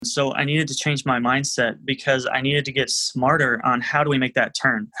so I needed to change my mindset because I needed to get smarter on how do we make that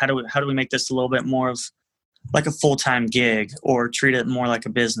turn? How do we make this a little bit more of like a full-time gig or treat it more like a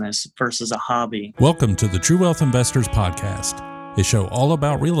business versus a hobby? Welcome to the True Wealth Investors Podcast, a show all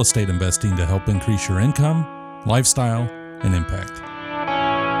about real estate investing to help increase your income, lifestyle, and impact.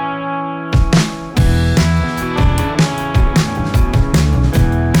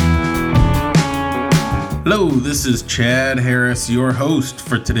 Hello, this is Chad Harris, your host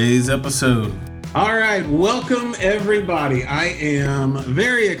for today's episode. All right, welcome everybody. I am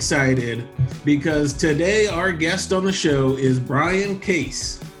very excited because today our guest on the show is Brian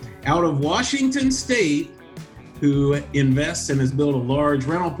Case out of Washington State, who invests and has built a large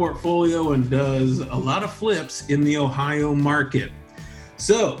rental portfolio and does a lot of flips in the Ohio market.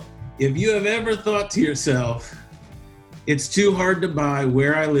 So if you have ever thought to yourself, it's too hard to buy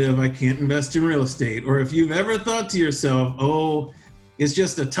where I live, I can't invest in real estate. Or if you've ever thought to yourself, oh, it's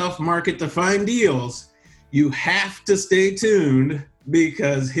just a tough market to find deals, you have to stay tuned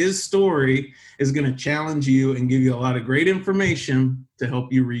because his story is going to challenge you and give you a lot of great information to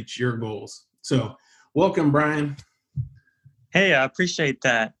help you reach your goals. So welcome, Brian. Hey, I appreciate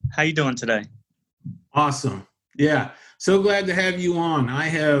that. How you doing today? Awesome. Yeah, so glad to have you on. I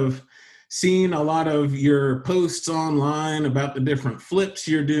have seen a lot of your posts online about the different flips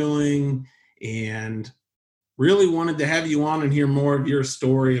you're doing and really wanted to have you on and hear more of your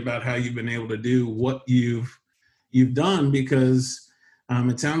story about how you've been able to do what you've done, because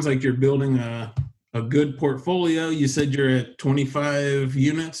it sounds like you're building a good portfolio. You said you're at 25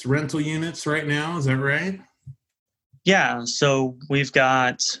 units, rental units right now. Is that right? Yeah. So we've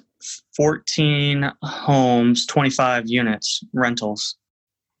got 14 homes, 25 units, rentals.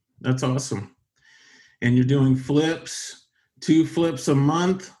 That's awesome. And you're doing flips, 2 flips a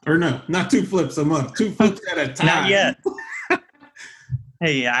month, or no, not 2 flips a month, 2 flips at a time. Not yet.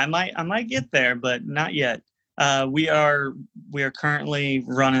 Hey, I might get there, but not yet. We are currently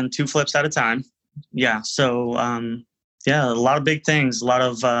running 2 flips at a time. Yeah. So, a lot of big things, a lot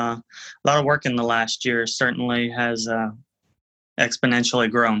of work in the last year certainly has exponentially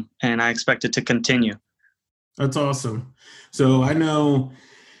grown, and I expect it to continue. That's awesome. So I know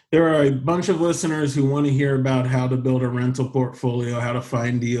there are a bunch of listeners who want to hear about how to build a rental portfolio, how to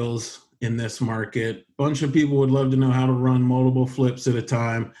find deals in this market. A bunch of people would love to know how to run multiple flips at a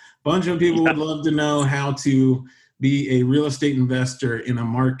time. A bunch of people would love to know how to be a real estate investor in a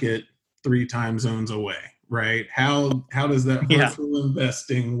market 3 time zones away, right? How does that virtual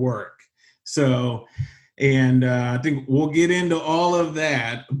investing work? So, and I think we'll get into all of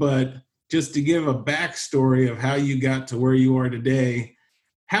that, but just to give a backstory of how you got to where you are today,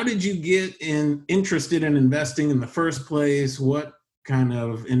 how did you get interested in investing in the first place? What kind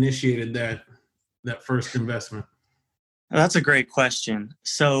of initiated that first investment? That's a great question.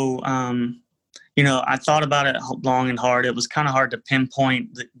 So, I thought about it long and hard. It was kind of hard to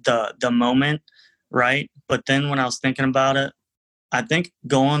pinpoint the moment, right? But then when I was thinking about it, I think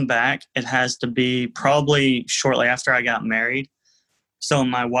going back, it has to be probably shortly after I got married. So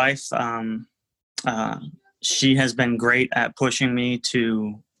my wife, she has been great at pushing me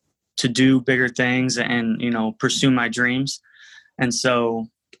to do bigger things and, pursue my dreams. And so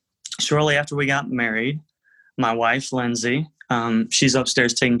shortly after we got married, my wife, Lindsay, she's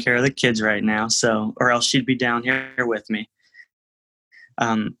upstairs taking care of the kids right now. So, or else she'd be down here with me.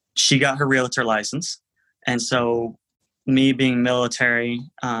 She got her realtor license. And so me being military,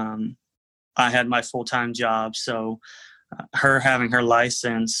 I had my full-time job. So her having her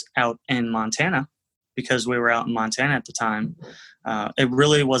license out in Montana, because we were out in Montana at the time, it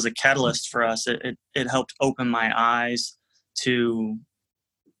really was a catalyst for us. It helped open my eyes to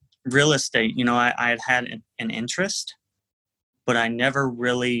real estate. I had an interest, but I never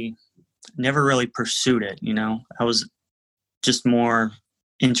really pursued it. I was just more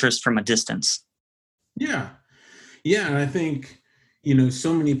interest from a distance. Yeah. And I think,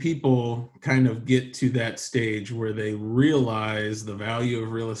 so many people kind of get to that stage where they realize the value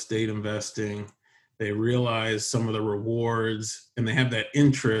of real estate investing. They realize some of the rewards and they have that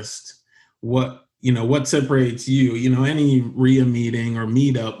interest. What separates you, any RIA meeting or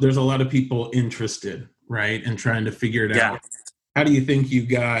meetup, there's a lot of people interested, right? And trying to figure it out. How do you think you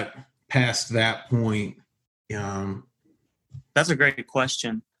got past that point? That's a great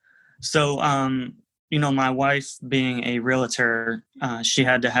question. So, my wife being a realtor, she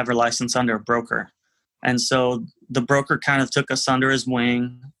had to have her license under a broker. And so the broker kind of took us under his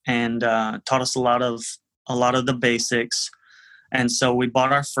wing and taught us a lot of the basics. And so we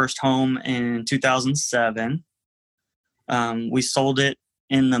bought our first home in 2007. We sold it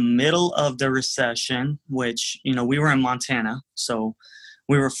in the middle of the recession, which, we were in Montana. So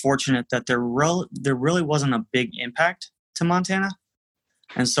we were fortunate that there really wasn't a big impact to Montana.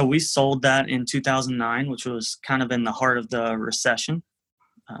 And so we sold that in 2009, which was kind of in the heart of the recession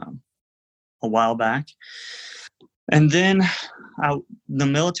a while back. And then the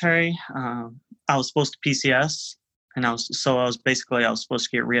military, I was supposed to PCS, and I was supposed to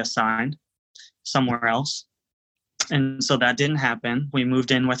get reassigned somewhere else. And so that didn't happen. We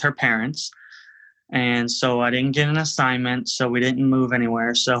moved in with her parents. And so I didn't get an assignment, so we didn't move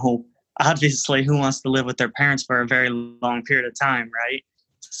anywhere. So obviously, who wants to live with their parents for a very long period of time, right?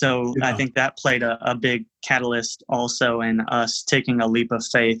 So I think that played a big catalyst also in us taking a leap of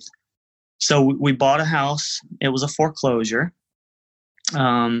faith. So we bought a house. It was a foreclosure.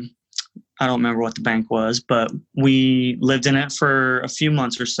 I don't remember what the bank was, but we lived in it for a few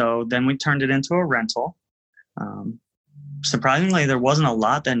months or so. Then we turned it into a rental. Surprisingly, there wasn't a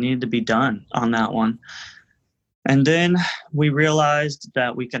lot that needed to be done on that one. And then we realized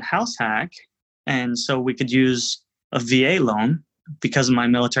that we could house hack, and so we could use a VA loan because of my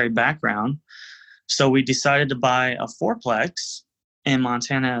military background. So we decided to buy a fourplex in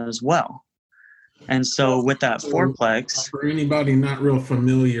Montana as well. And so with that fourplex, for anybody not real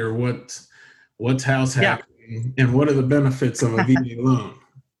familiar, what's house hacking and what are the benefits of a VA loan?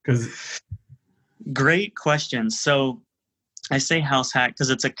 Great question. So I say house hack because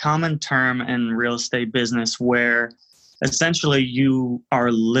it's a common term in real estate business where essentially you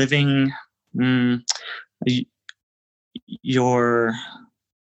are living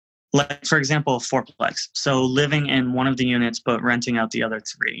like, for example, a fourplex. So living in one of the units but renting out the other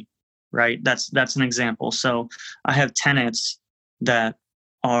three, right? That's an example. So I have tenants that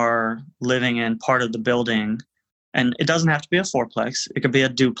are living in part of the building, and it doesn't have to be a fourplex. It could be a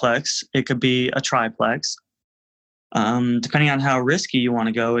duplex. It could be a triplex. Depending on how risky you want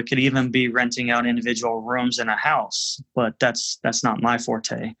to go, it could even be renting out individual rooms in a house, but that's not my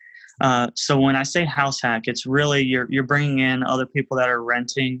forte. So when I say house hack, it's really you're bringing in other people that are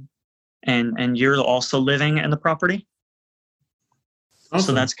renting, and you're also living in the property. Awesome.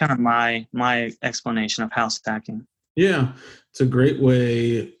 So that's kind of my explanation of house hacking. Yeah, it's a great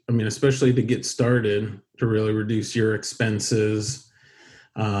way. I mean, especially to get started, to really reduce your expenses.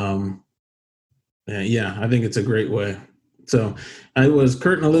 Yeah, I think it's a great way. So I was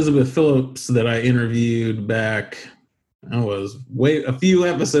Kurt and Elizabeth Phillips that I interviewed back, a few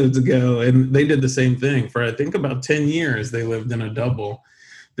episodes ago, and they did the same thing. For I think about 10 years, they lived in a double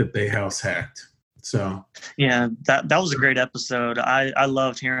that they house hacked. So yeah, that was a great episode. I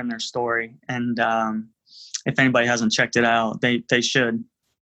loved hearing their story, and if anybody hasn't checked it out, they should.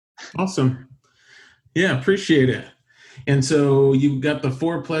 Awesome. Yeah, appreciate it. And so you've got the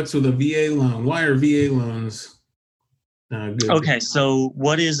fourplex with a VA loan. Why are VA loans good? Okay, so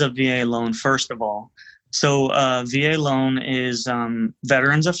what is a VA loan, first of all? So VA loan is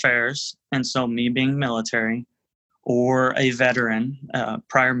Veterans Affairs, and so me being military or a veteran,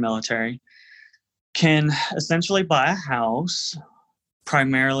 prior military, can essentially buy a house.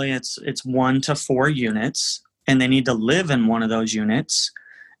 Primarily, it's 1 to 4 units, and they need to live in one of those units.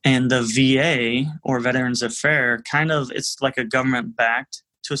 And the VA or Veterans Affairs it's like a government backed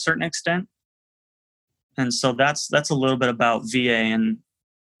to a certain extent. And so that's a little bit about VA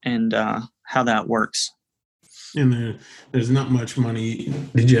and how that works. And there's not much money.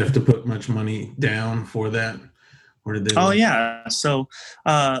 Did you have to put much money down for that? Or did they? Oh, yeah. So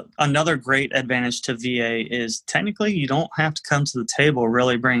another great advantage to VA is technically you don't have to come to the table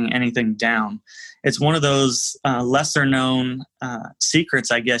really bringing anything down. It's one of those lesser known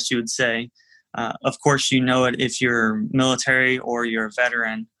secrets, I guess you would say. Of course, you know it if you're military or you're a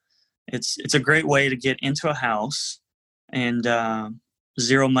veteran. It's a great way to get into a house and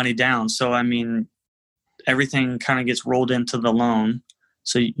zero money down. So, I mean, everything kind of gets rolled into the loan.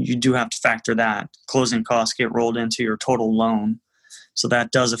 So you do have to factor that. Closing costs get rolled into your total loan. So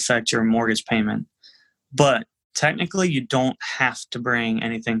that does affect your mortgage payment. But technically, you don't have to bring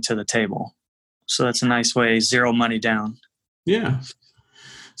anything to the table. So that's a nice way, zero money down. Yeah.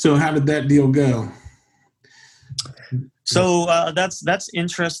 So how did that deal go? So that's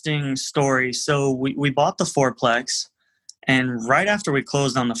interesting story. So we bought the fourplex, and right after we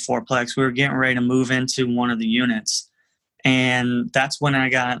closed on the fourplex, we were getting ready to move into one of the units. And that's when I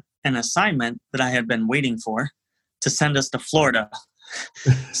got an assignment that I had been waiting for to send us to Florida.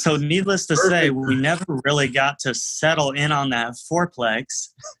 So needless to say, we never really got to settle in on that fourplex.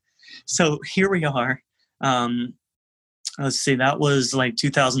 So here we are. Let's see, that was like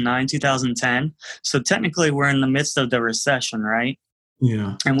 2009, 2010. So technically we're in the midst of the recession, right?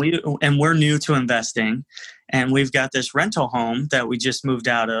 Yeah. And we're new to investing, and we've got this rental home that we just moved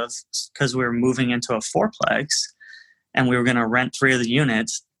out of because we're moving into a fourplex. and we were going to rent 3 of the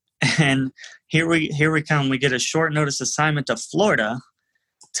units. And here we come. We get a short notice assignment to Florida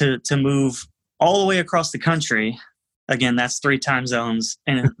to move all the way across the country. Again, that's 3 time zones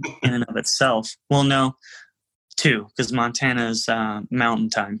in and of itself. Well, no, 2, because Montana's mountain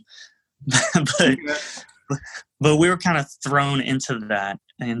time. but we were kind of thrown into that.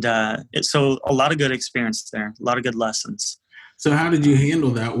 And so a lot of good experience there, a lot of good lessons. So how did you handle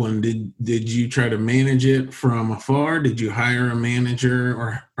that one? Did you try to manage it from afar? Did you hire a manager,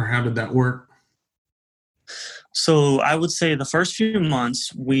 or how did that work? So I would say the first few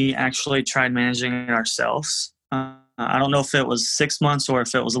months, we actually tried managing it ourselves. I don't know if it was 6 months or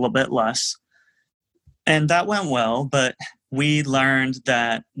if it was a little bit less. And that went well, but we learned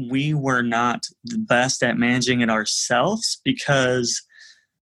that we were not the best at managing it ourselves, because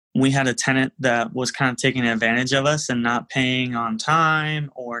we had a tenant that was kind of taking advantage of us and not paying on time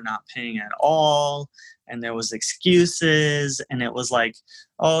or not paying at all. And there was excuses, and it was like,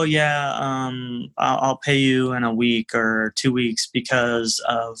 oh yeah, I'll pay you in a week or 2 weeks because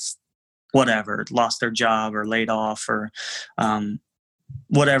of whatever, lost their job or laid off or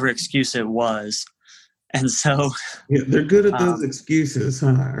whatever excuse it was. And so yeah, they're good at those excuses,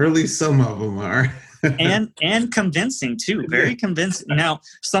 huh? Or at least some of them are. and convincing too, very convincing. Now,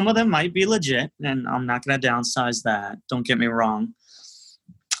 some of them might be legit, and I'm not going to downsize that. Don't get me wrong.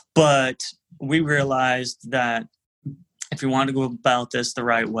 But we realized that if we wanted to go about this the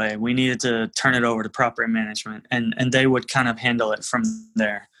right way, we needed to turn it over to property management, and they would kind of handle it from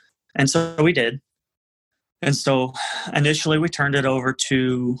there. And so we did. And so initially we turned it over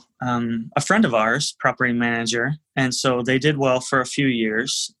to a friend of ours, property manager. And so they did well for a few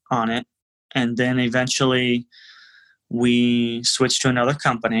years on it. And then eventually we switched to another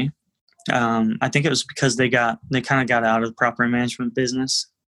company. I think it was because they kind of got out of the property management business.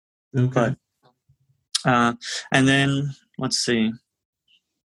 Okay. But, and then let's see.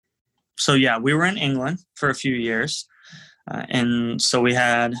 So yeah, we were in England for a few years. And so we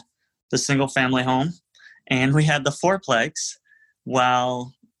had the single family home and we had the fourplex,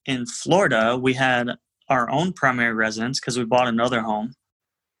 while in Florida we had our own primary residence because we bought another home.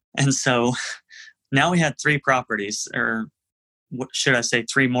 And so now we had 3 properties, or what should I say,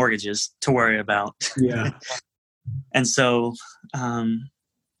 3 mortgages to worry about. Yeah. And so,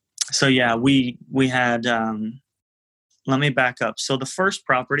 yeah, we had, let me back up. So the first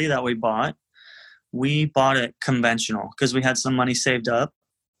property that we bought it conventional because we had some money saved up.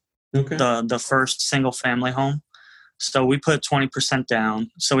 Okay. The first single family home. So we put 20%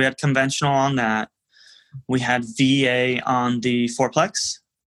 down. So we had conventional on that. We had VA on the fourplex.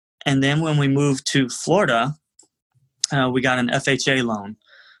 And then when we moved to Florida, we got an FHA loan.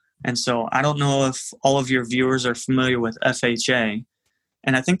 And so I don't know if all of your viewers are familiar with FHA.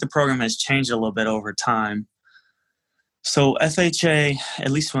 And I think the program has changed a little bit over time. So FHA,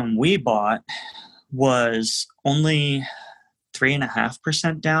 at least when we bought, was only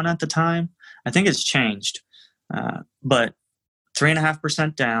 3.5% down at the time. I think it's changed. But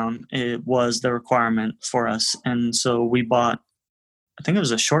 3.5% down, it was the requirement for us. And so we bought, I think it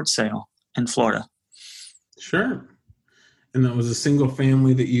was a short sale in Florida. Sure. And that was a single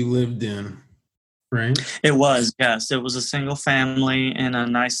family that you lived in, right? It was, yes. It was a single family in a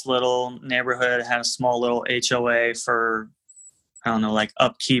nice little neighborhood. It had a small little HOA for, I don't know, like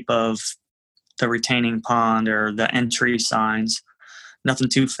upkeep of the retaining pond or the entry signs. Nothing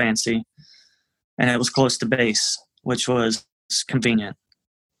too fancy. And it was close to base, which was convenient.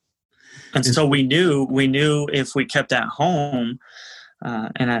 And so we knew if we kept at home,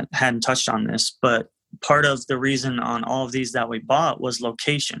 and I hadn't touched on this, but part of the reason on all of these that we bought was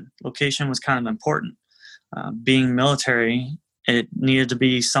location. Location was kind of important. Being military, it needed to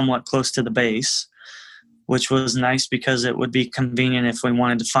be somewhat close to the base, which was nice because it would be convenient if we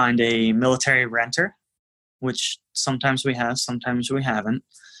wanted to find a military renter, which sometimes we have, sometimes we haven't.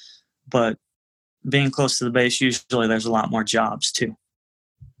 But being close to the base, usually there's a lot more jobs too.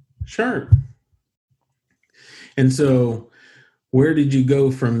 Sure. And so where did you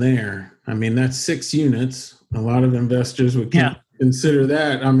go from there? I mean, that's 6 units. A lot of investors would consider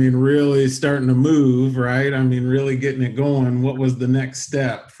that, I mean, really starting to move, right? I mean, really getting it going. What was the next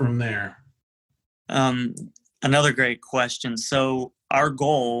step from there? Another great question. So our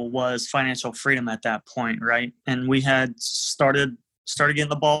goal was financial freedom at that point, right? And we had started getting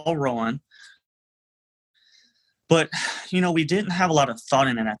the ball rolling. But, we didn't have a lot of thought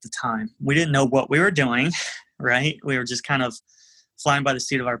in it at the time. We didn't know what we were doing, right? We were just kind of flying by the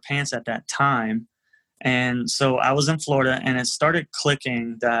seat of our pants at that time. And so I was in Florida, and it started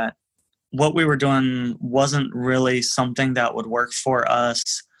clicking that what we were doing wasn't really something that would work for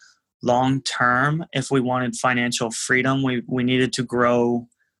us long term, if we wanted financial freedom, we needed to grow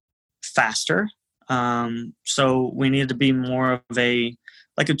faster. So we needed to be more of a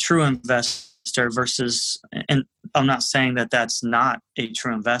true investor versus, and I'm not saying that that's not a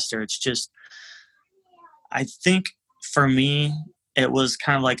true investor. It's just, I think for me, it was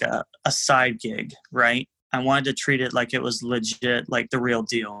kind of like a side gig, right? I wanted to treat it like it was legit, like the real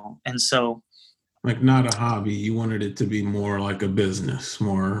deal. And so, like not a hobby, you wanted it to be more like a business,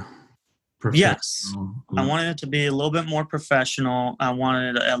 more professional. Yes, I wanted it to be a little bit more professional. I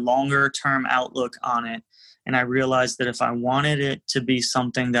wanted a longer term outlook on it. And I realized that if I wanted it to be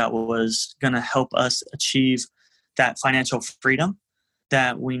something that was going to help us achieve that financial freedom,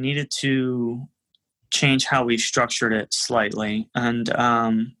 that we needed to change how we structured it slightly. And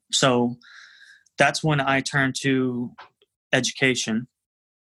so that's when I turned to education.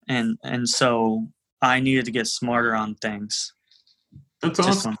 And so I needed to get smarter on things. That's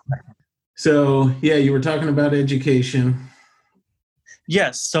awesome. So, yeah, you were talking about education.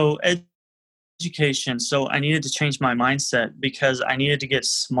 Yes. So education. So I needed to change my mindset because I needed to get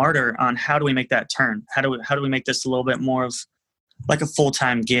smarter on how do we make that turn? How do we make this a little bit more of like a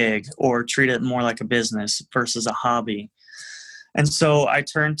full-time gig, or treat it more like a business versus a hobby? And so I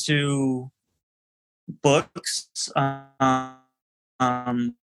turned to books,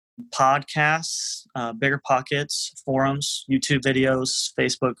 podcasts, BiggerPockets, forums, YouTube videos,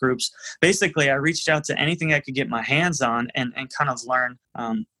 Facebook groups. Basically, I reached out to anything I could get my hands on and kind of learn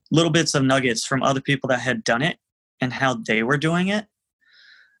little bits of nuggets from other people that had done it and how they were doing it.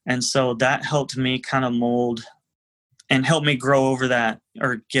 And so that helped me kind of mold and help me grow over that,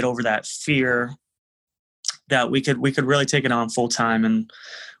 or get over that fear that we could really take it on full time, and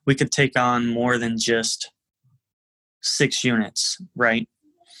we could take on more than just 6 units, right?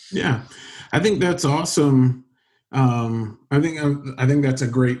 Yeah, I think that's awesome. I think that's a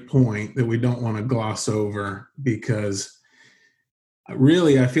great point that we don't want to gloss over, because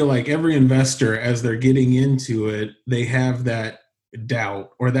really I feel like every investor, as they're getting into it, they have that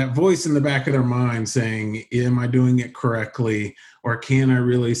doubt or that voice in the back of their mind saying, am I doing it correctly, or can I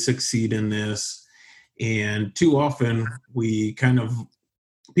really succeed in this? And too often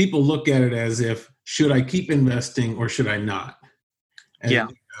people look at it as if, should I keep investing or should I not? And, yeah.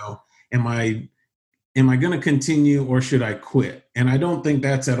 Am I going to continue or should I quit? And I don't think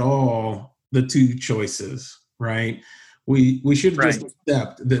that's at all the two choices, right? We should just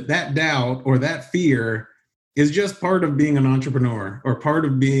accept that doubt or that fear is just part of being an entrepreneur or part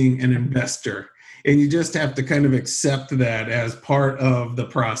of being an investor. And you just have to kind of accept that as part of the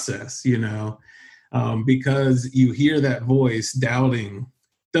process, because you hear that voice doubting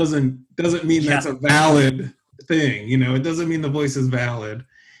doesn't mean that's a valid thing. It doesn't mean the voice is valid,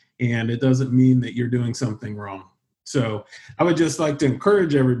 and it doesn't mean that you're doing something wrong. So I would just like to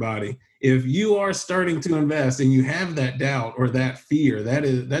encourage everybody, if you are starting to invest and you have that doubt or that fear,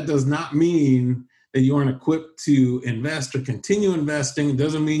 that does not mean that you aren't equipped to invest or continue investing. It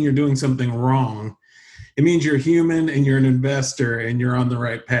doesn't mean you're doing something wrong. It means you're human and you're an investor and you're on the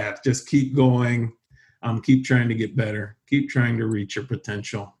right path. Just keep going. Keep trying to get better. Keep trying to reach your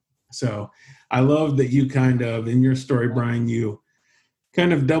potential. So I love that you kind of, in your story, Brian, you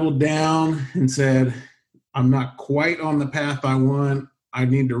kind of doubled down and said, I'm not quite on the path I want. I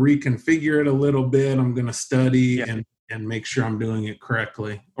need to reconfigure it a little bit. I'm going to study and make sure I'm doing it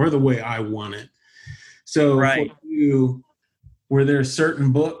correctly or the way I want it. So for you, were there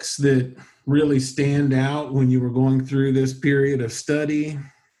certain books that really stand out when you were going through this period of study?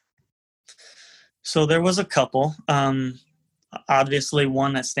 So there was a couple. Obviously,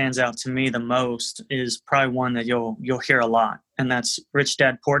 one that stands out to me the most is probably one that you'll hear a lot, and that's Rich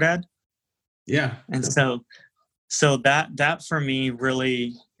Dad Poor Dad. Yeah. And so that for me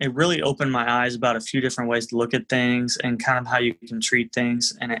really opened my eyes about a few different ways to look at things and kind of how you can treat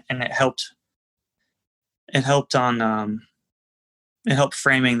things, and it helped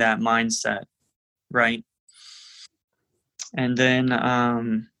framing that mindset, right? And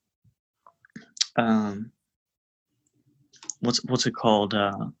then what's it called?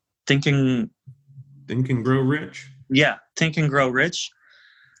 Think and Grow Rich. Yeah, Think and Grow Rich.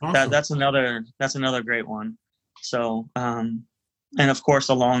 Awesome. That's another great one. So, and of course,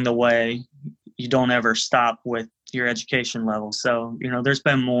 along the way, you don't ever stop with your education level. So, there's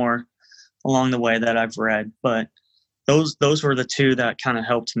been more along the way that I've read, but those were the two that kind of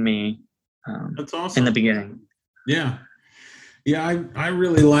helped me. That's awesome. In the beginning. Yeah. I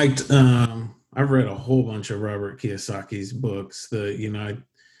really liked. I've read a whole bunch of Robert Kiyosaki's books. The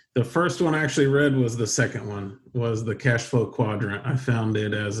first one I actually read was the second one, was the Cash Flow Quadrant. I found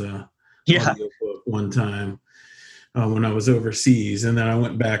it as a audio book one time. when I was overseas. And then I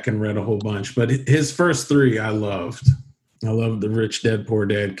went back and read a whole bunch. But his first three I loved. I loved the Rich Dad Poor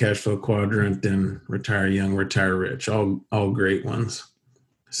Dad, Cash Flow Quadrant, and Retire Young, Retire Rich. All great ones.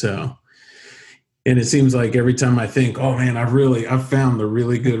 So, and it seems like every time I think, oh man, I've found the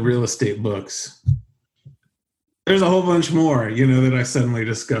really good real estate books, there's a whole bunch more, that I suddenly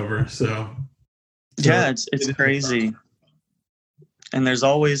discover. So yeah, it's crazy. And there's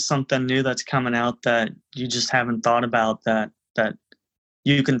always something new that's coming out that you just haven't thought about, that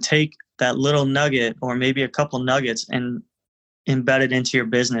you can take that little nugget or maybe a couple nuggets and embed it into your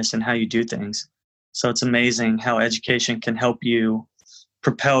business and how you do things. So it's amazing how education can help you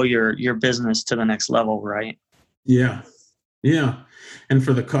propel your business to the next level, right? Yeah. Yeah. And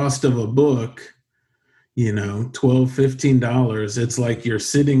for the cost of a book, $12, $15, it's like you're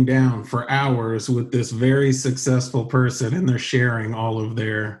sitting down for hours with this very successful person and they're sharing all of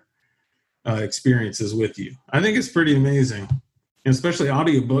their experiences with you. I think it's pretty amazing. And especially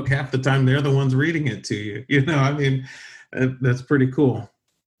audiobook, half the time they're the ones reading it to you. That's pretty cool.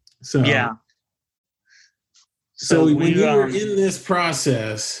 So yeah. So when you're in this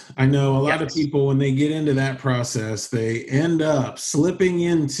process, I know a lot of people, when they get into that process, they end up slipping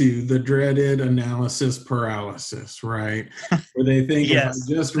into the dreaded analysis paralysis, right? Where they think, if I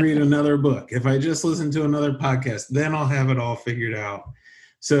just read another book, if I just listen to another podcast, then I'll have it all figured out.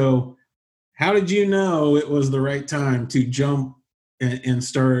 So how did you know it was the right time to jump and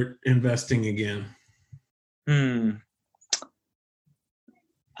start investing again?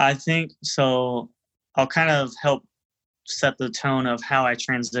 I think so. I'll kind of help set the tone of how I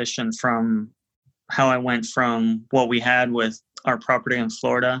transitioned from how I went from what we had with our property in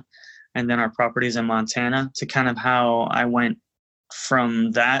Florida and then our properties in Montana to kind of how I went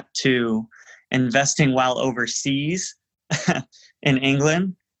from that to investing while overseas in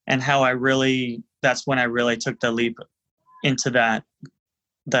England, and how that's when I really took the leap into that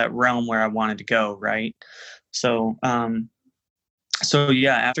realm where I wanted to go. Right. So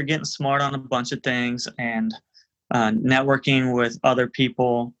yeah, after getting smart on a bunch of things and networking with other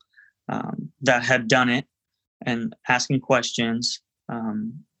people that had done it and asking questions,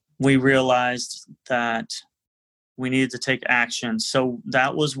 we realized that we needed to take action. So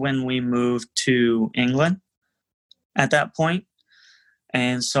that was when we moved to England at that point.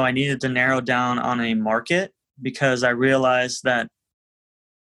 And so I needed to narrow down on a market because I realized that,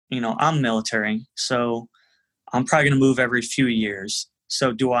 I'm military. So I'm probably going to move every few years.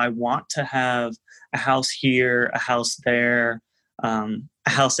 So do I want to have a house here, a house there, a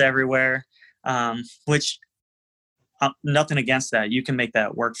house everywhere? Which nothing against that. You can make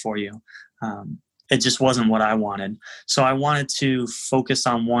that work for you. It just wasn't what I wanted. So I wanted to focus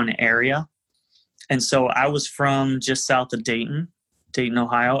on one area. And so I was from just south of Dayton,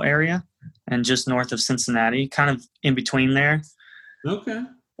 Ohio area, and just north of Cincinnati, kind of in between there. Okay.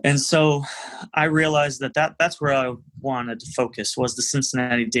 And so I realized that's where I wanted to focus, was the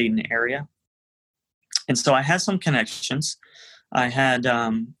Cincinnati-Dayton area. And so I had some connections. I had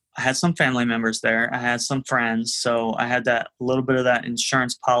some family members there. I had some friends. So I had a little bit of that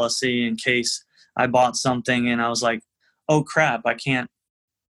insurance policy in case I bought something and I was like, oh crap, I can't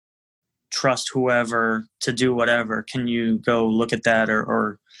trust whoever to do whatever. Can you go look at that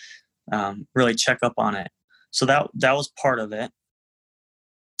or really check up on it? So that was part of it.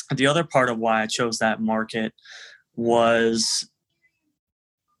 The other part of why I chose that market was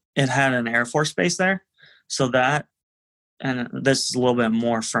it had an Air Force base there. So that, and this is a little bit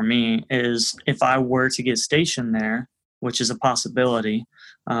more for me, is if I were to get stationed there, which is a possibility,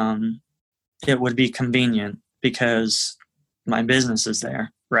 it would be convenient because my business is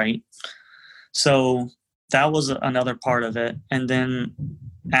there, right? So that was another part of it. And then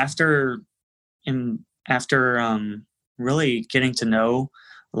after really getting to know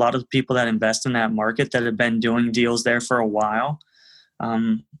a lot of the people that invest in that market that have been doing deals there for a while,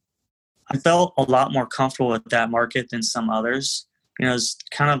 I felt a lot more comfortable with that market than some others. It's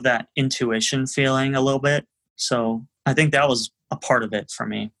kind of that intuition feeling a little bit. So I think that was a part of it for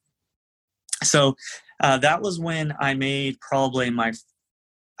me. So that was when I made probably my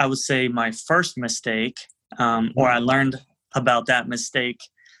first mistake, or I learned about that mistake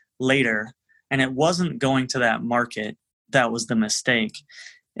later. And it wasn't going to that market that was the mistake.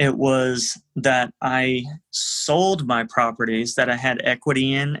 It was that I sold my properties that I had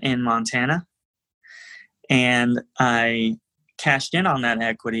equity in Montana, and I cashed in on that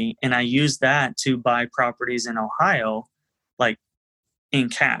equity, and I used that to buy properties in Ohio, like in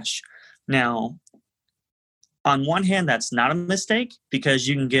cash. Now, on one hand, that's not a mistake because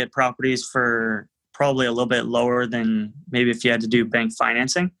you can get properties for probably a little bit lower than maybe if you had to do bank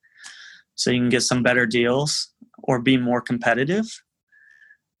financing. So you can get some better deals or be more competitive.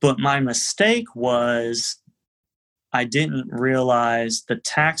 But my mistake was I didn't realize the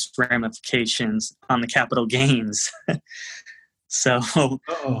tax ramifications on the capital gains. So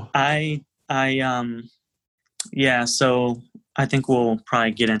so I think we'll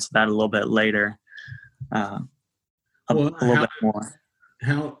probably get into that a little bit later. A little bit more.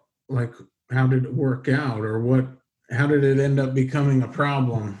 How did it work out, or how did it end up becoming a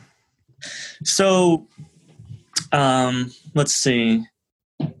problem? So, let's see.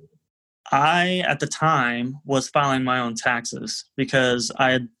 I, at the time, was filing my own taxes because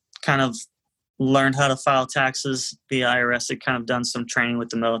I had kind of learned how to file taxes. The IRS had kind of done some training with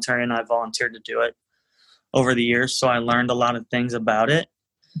the military, and I volunteered to do it over the years. So I learned a lot of things about it.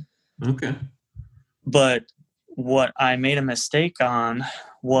 Okay. But what I made a mistake on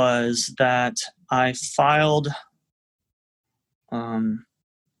was that I filed...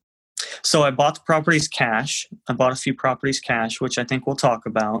 So I bought the properties cash. I bought a few properties cash, which I think we'll talk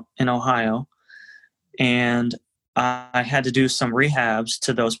about, in Ohio. And I had to do some rehabs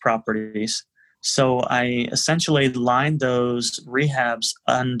to those properties. So I essentially lined those rehabs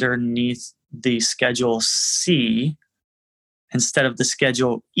underneath the Schedule C instead of the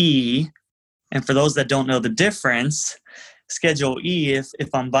Schedule E. And for those that don't know the difference, Schedule E, if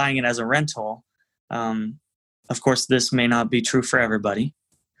I'm buying it as a rental, of course, this may not be true for everybody.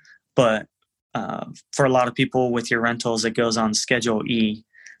 But for a lot of people with your rentals, it goes on Schedule E.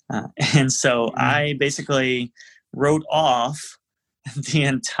 And so I basically wrote off the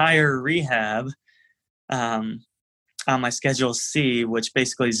entire rehab on my Schedule C, which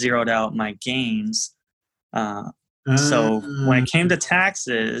basically zeroed out my gains. So when it came to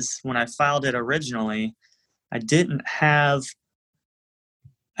taxes, when I filed it originally, I didn't have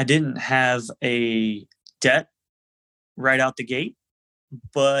a debt right out the gate.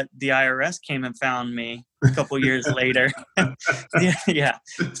 But the IRS came and found me a couple years later. Yeah.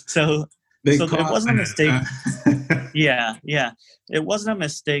 So it wasn't a mistake. Yeah. It wasn't a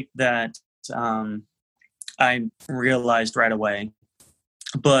mistake that I realized right away.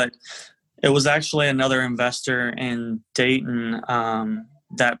 But it was actually another investor in Dayton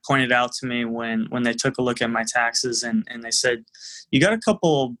that pointed out to me when they took a look at my taxes, and they said, you got a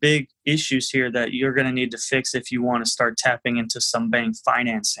couple big issues here that you're going to need to fix if you want to start tapping into some bank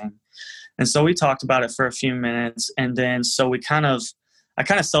financing. And so we talked about it for a few minutes, and then so I kind of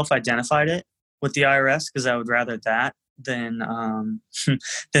self-identified it with the IRS because I would rather that than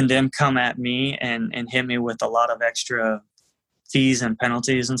them come at me and hit me with a lot of extra fees and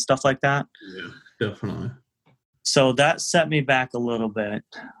penalties and stuff like that. Yeah, definitely. So that set me back a little bit.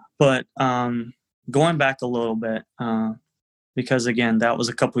 But going back a little bit, because again, that was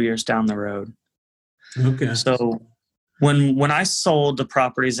a couple years down the road. Okay. So when I sold the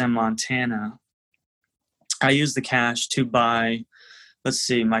properties in Montana, I used the cash to buy,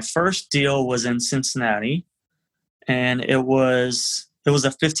 my first deal was in Cincinnati, and it was a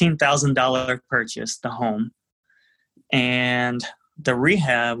 $15,000 purchase, the home. And the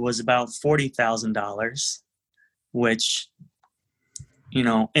rehab was about $40,000, which,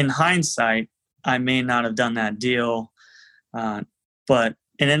 in hindsight, I may not have done that deal. But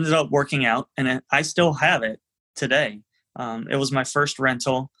it ended up working out, and I still have it today. It was my first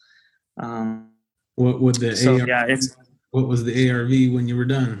rental. What was the ARV when you were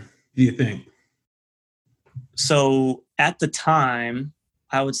done, do you think? So at the time,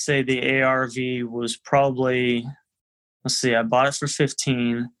 I would say the ARV was probably, I bought it for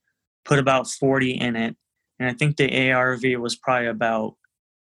 15, put about 40 in it. And I think the ARV was probably about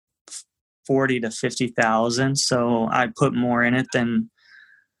 40 to 50,000. So I put more in it and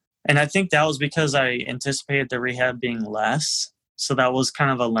I think that was because I anticipated the rehab being less. So that was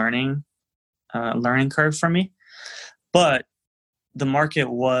kind of a learning curve for me. But the market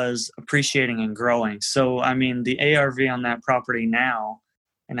was appreciating and growing. So, the ARV on that property now,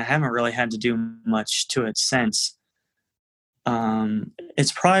 and I haven't really had to do much to it since,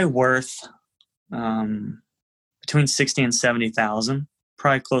 it's probably worth between 60 and 70,000,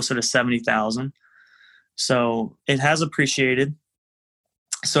 probably closer to 70,000. So it has appreciated.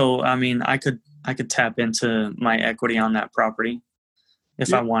 So, I could tap into my equity on that property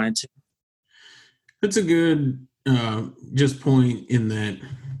if I wanted to. That's a good just point in that,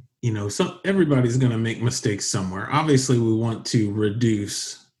 everybody's going to make mistakes somewhere. Obviously, we want to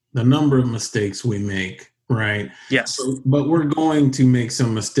reduce the number of mistakes we make, right? Yes. But we're going to make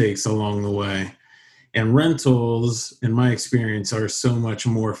some mistakes along the way. And rentals, in my experience, are so much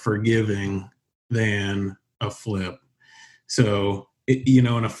more forgiving than a flip. So, in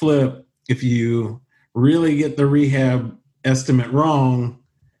a flip, if you really get the rehab estimate wrong,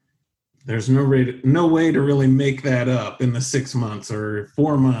 There's no way to really make that up in the 6 months or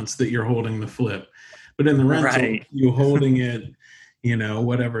 4 months that you're holding the flip. But in the rental, Right. you holding it,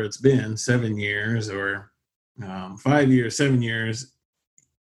 whatever it's been, 7 years or 5 years, 7 years,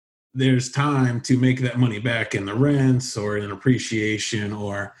 there's time to make that money back in the rents or in appreciation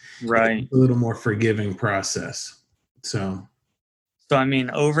or Right. a little more forgiving process. So I mean,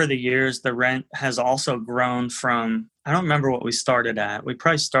 over the years, the rent has also grown from, I don't remember what we started at. We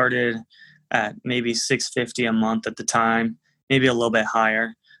probably started at maybe $650 a month at the time, maybe a little bit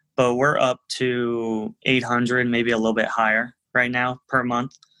higher, but we're up to $800, maybe a little bit higher right now per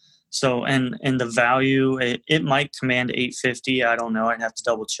month. So, and the value, it might command $850. I don't know. I'd have to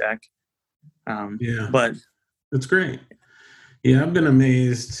double check. But that's great. Yeah, I've been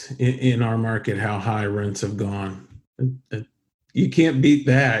amazed in our market how high rents have gone. You can't beat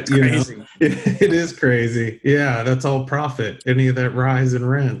that. Crazy. It is crazy. Yeah, that's all profit. Any of that rise in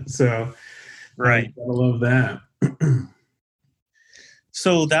rent. So, right. I love that.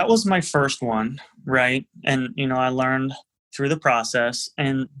 So that was my first one, right? And I learned through the process,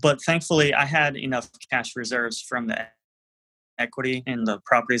 but thankfully I had enough cash reserves from the equity in the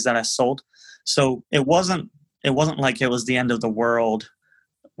properties that I sold. So it wasn't like it was the end of the world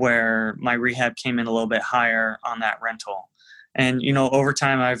where my rehab came in a little bit higher on that rental. And over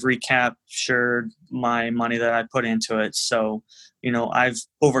time I've recaptured my money that I put into it. So I've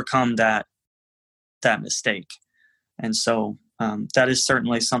overcome that mistake. And so that is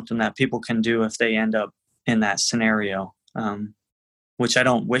certainly something that people can do if they end up in that scenario. Which I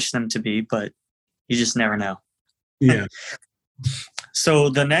don't wish them to be, but you just never know. Yeah. So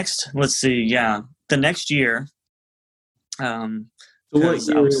the next year. So what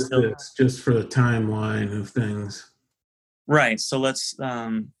year is this, just for the timeline of things? Right. So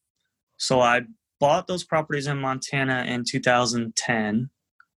so I bought those properties in Montana in 2009,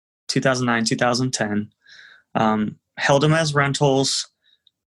 2010, held them as rentals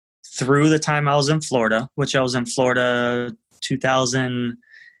through the time I was in Florida, which I was in Florida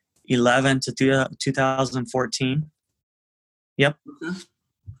 2011 to 2014. Yep. Okay.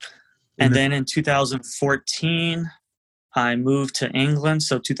 And then in 2014, I moved to England.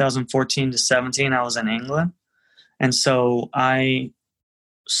 So 2014 to 17, I was in England. And so I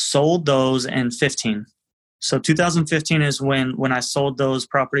sold those in 15. So 2015 is when I sold those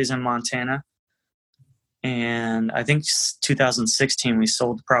properties in Montana. And I think 2016 we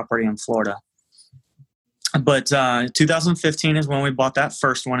sold the property in Florida. But 2015 is when we bought that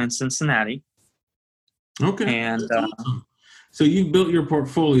first one in Cincinnati. Okay. And awesome. So you built your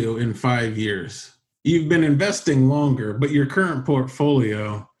portfolio in 5 years. You've been investing longer, but your current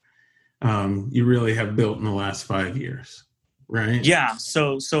portfolio, you really have built in the last 5 years, right? Yeah.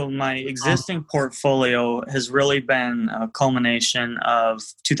 So my existing portfolio has really been a culmination of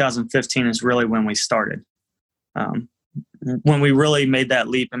 2015 is really when we started. When we really made that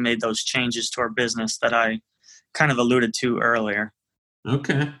leap and made those changes to our business that I kind of alluded to earlier.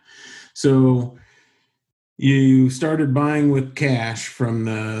 Okay. So you started buying with cash from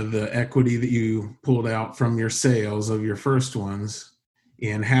the equity that you pulled out from your sales of your first ones.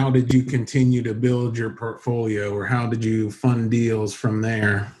 And how did you continue to build your portfolio, or how did you fund deals from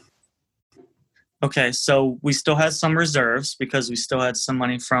there? Okay, so we still had some reserves because we still had some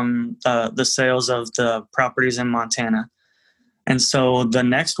money from the sales of the properties in Montana. And so the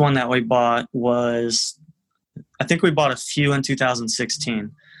next one that we bought was, I think we bought a few in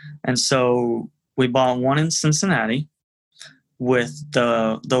 2016. And so we bought one in Cincinnati with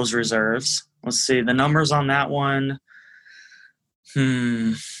those reserves. Let's see, the numbers on that one.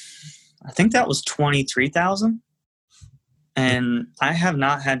 I think that was $23,000. And I have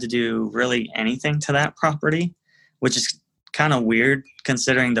not had to do really anything to that property, which is kind of weird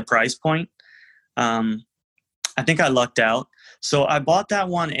considering the price point. I think I lucked out. So I bought that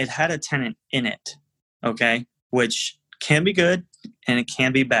one. It had a tenant in it, okay, which can be good and it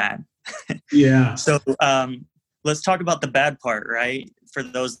can be bad. Yeah. So let's talk about the bad part, right? For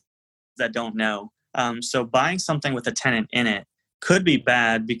those that don't know. So buying something with a tenant in it could be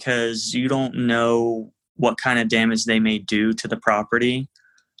bad because you don't know what kind of damage they may do to the property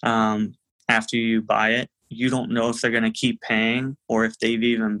after you buy it. You don't know if they're going to keep paying or if they've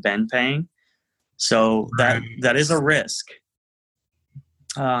even been paying. So that is a risk.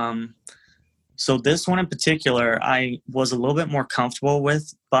 So this one in particular, I was a little bit more comfortable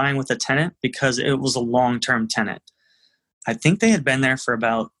with buying with a tenant because it was a long-term tenant. I think they had been there for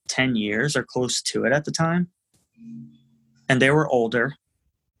about 10 years or close to it at the time. And they were older.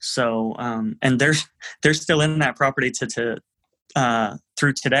 So, and they're still in that property through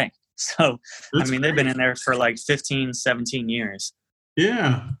today. So, That's I mean, they've been in there for like 15, 17 years.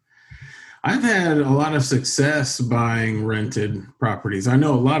 Yeah. I've had a lot of success buying rented properties. I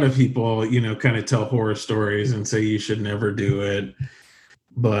know a lot of people, kind of tell horror stories and say you should never do it.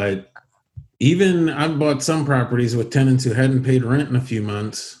 But even I've bought some properties with tenants who hadn't paid rent in a few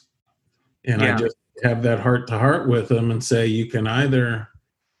months. And I just have that heart to heart with them and say, you can either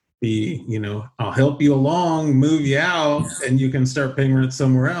be, I'll help you along, move you out, and you can start paying rent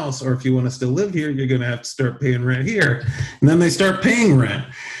somewhere else. Or if you want to still live here, you're going to have to start paying rent here. And then they start paying rent.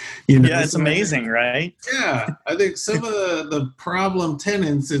 Yeah, it's amazing, right? Yeah. I think some of the problem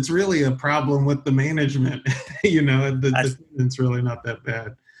tenants, it's really a problem with the management. The tenant's really not that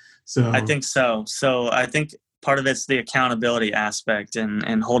bad. So I think so. So I think part of it's the accountability aspect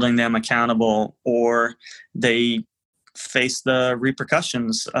and holding them accountable, or they face the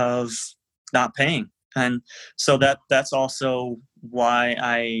repercussions of not paying. And so that's also why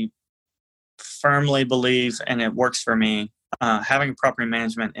I firmly believe, and it works for me, having property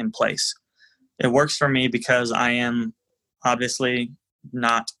management in place. It works for me because I am obviously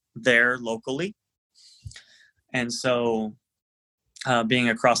not there locally. And so being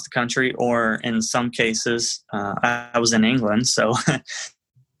across the country, or in some cases, I was in England, so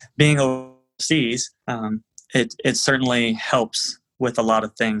being overseas, it certainly helps with a lot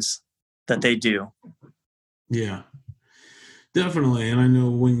of things that they do. Yeah, definitely. And I know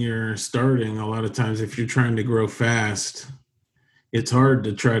when you're starting, a lot of times if you're trying to grow fast, it's hard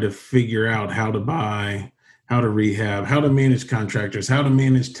to try to figure out how to buy, how to rehab, how to manage contractors, how to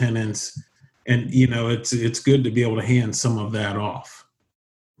manage tenants. And, it's good to be able to hand some of that off,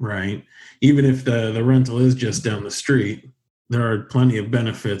 right? Even if the rental is just down the street, there are plenty of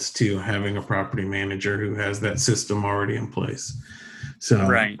benefits to having a property manager who has that system already in place. So,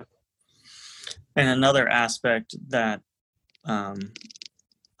 right. And another aspect that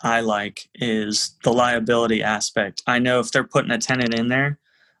I like is the liability aspect. I know if they're putting a tenant in there,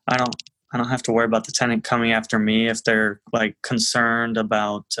 I don't have to worry about the tenant coming after me if they're like concerned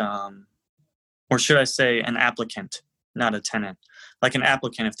about, or should I say an applicant, not a tenant. Like an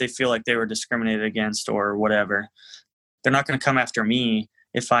applicant, if they feel like they were discriminated against or whatever, they're not going to come after me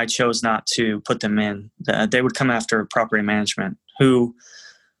if I chose not to put them in. They would come after property management, who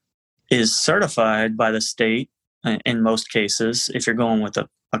is certified by the state in most cases, if you're going with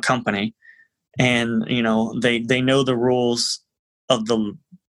a company. And, they know the rules of the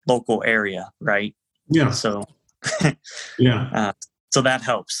local area, right? Yeah. So, yeah. So that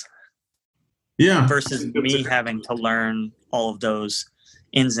helps. Yeah. Versus me having to learn all of those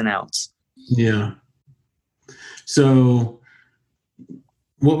ins and outs. Yeah. So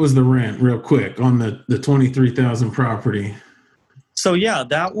what was the rent real quick on the 23,000 property? So yeah,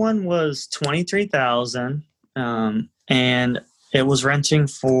 that one was 23,000. And it was renting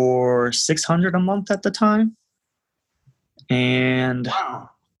for $600 a month at the time. And wow.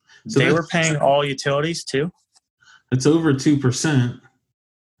 So they were paying all utilities too. It's over 2%.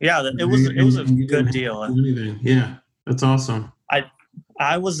 Yeah, it was a good deal. Yeah, that's awesome.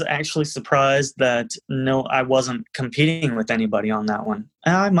 I was actually surprised that I wasn't competing with anybody on that one.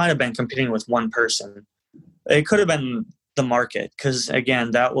 I might have been competing with one person. It could have been the market, because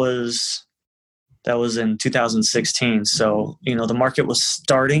again, that was in 2016. So, the market was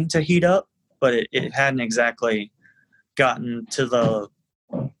starting to heat up, but it hadn't exactly gotten to the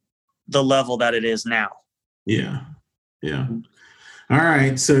level that it is now. Yeah. Yeah. All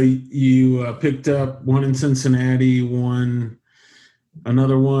right. So you picked up one in Cincinnati,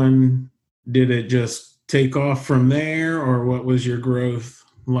 another one. Did it just take off from there, or what was your growth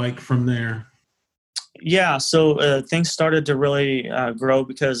like from there? Yeah, so things started to really grow,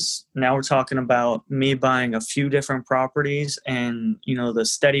 because now we're talking about me buying a few different properties and, the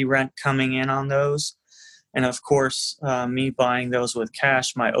steady rent coming in on those. And of course, me buying those with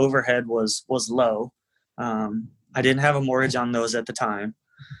cash, my overhead was low. I didn't have a mortgage on those at the time.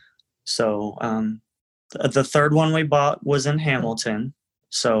 So the third one we bought was in Hamilton.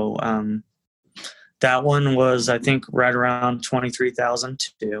 So that one was, I think, right around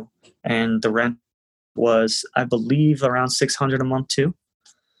 $23,000 too. And the rent was, I believe, around $600 a month too.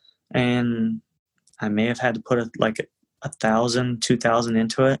 And I may have had to put $1,000, $2,000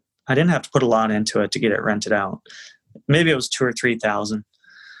 into it. I didn't have to put a lot into it to get it rented out. Maybe it was $2,000 or $3,000.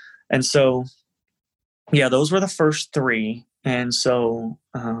 And so, yeah, those were the first three. And so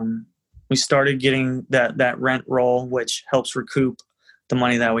we started getting that rent roll, which helps recoup the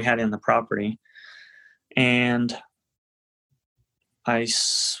money that we had in the property. And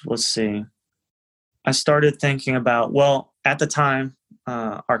let's see. I started thinking about, well, at the time,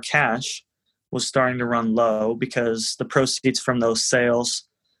 our cash was starting to run low because the proceeds from those sales,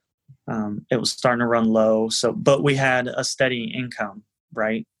 it was starting to run low. So, but we had a steady income,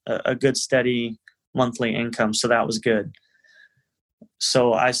 right? a good steady monthly income. So that was good.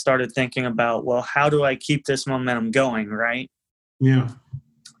 So I started thinking about, well, how do I keep this momentum going, right? Yeah.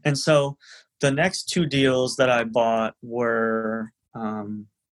 And so the next 2 deals that I bought were, there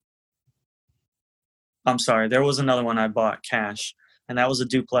was another one I bought cash, and that was a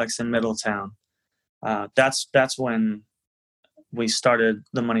duplex in Middletown. That's when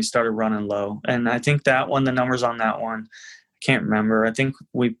the money started running low. And I think that one, the numbers on that one, I can't remember. I think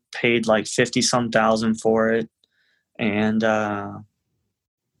we paid like 50 some thousand for it. And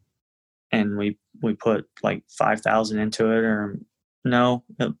we put like 5,000 into it, or no,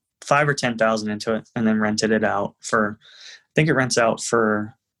 5 or 10,000 into it, and then rented it out for, I think it rents out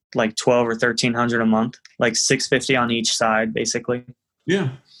for like 12 or 1,300 a month, like $650 on each side, basically.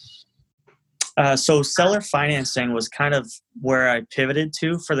 Yeah. So seller financing was kind of where I pivoted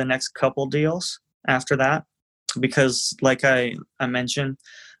to for the next couple deals after that, because like I mentioned,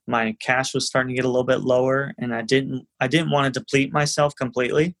 my cash was starting to get a little bit lower, and I didn't want to deplete myself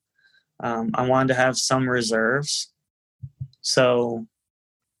completely. I wanted to have some reserves. So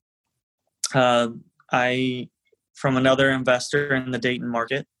from another investor in the Dayton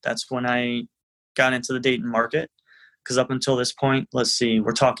market, that's when I got into the Dayton market. Because up until this point, let's see,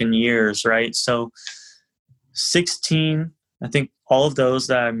 we're talking years, right? So 16, I think all of those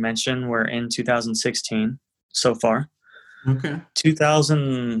that I mentioned were in 2016 so far. Okay.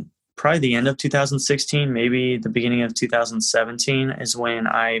 Probably the end of 2016, maybe the beginning of 2017 is when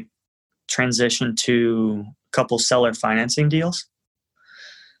I transitioned to a couple seller financing deals.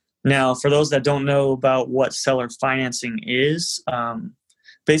 Now, for those that don't know about what seller financing is,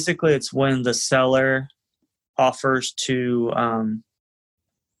 basically it's when the seller offers to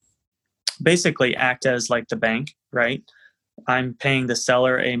basically act as like the bank, right? I'm paying the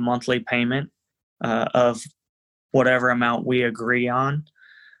seller a monthly payment of whatever amount we agree on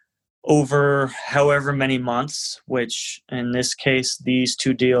over however many months, which in this case, these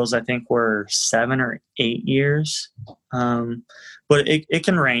 2 deals, I think were 7 or 8 years. But it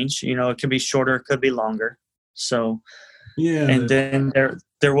can range, it can be shorter, it could be longer. So, yeah. And then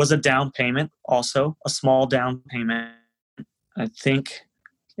there was a down payment, also a small down payment. I think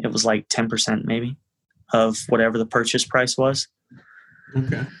it was like 10% maybe of whatever the purchase price was.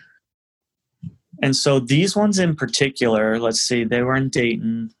 Okay. And so these ones in particular, let's see, they were in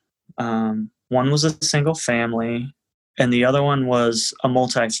Dayton. One was a single family, and the other one was a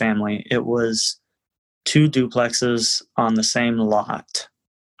multifamily. It was 2 duplexes on the same lot.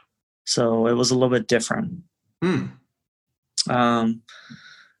 So it was a little bit different.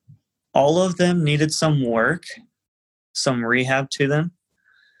 All of them needed some work, some rehab to them.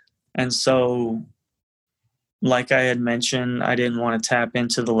 And so, like I had mentioned, I didn't want to tap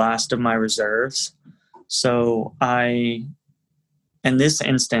into the last of my reserves. So in this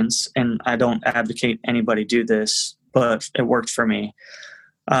instance, and I don't advocate anybody do this, but it worked for me.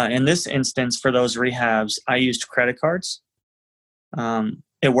 In this instance, for those rehabs, I used credit cards.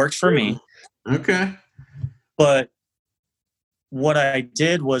 It worked for me. Okay. But what I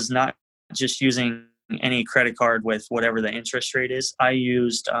did was not just using any credit card with whatever the interest rate is. I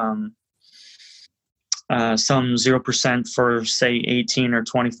used some 0% for, say, 18 or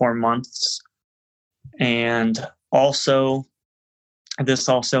 24 months. And also, this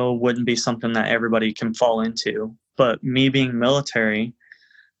also wouldn't be something that everybody can fall into. But me being military,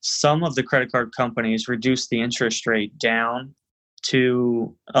 some of the credit card companies reduced the interest rate down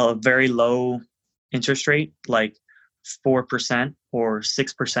to a very low interest rate, like 4% or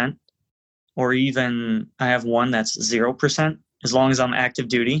 6%, or even I have one that's 0% as long as I'm active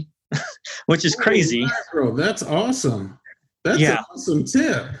duty, which is crazy. Bro, that's awesome. That's an awesome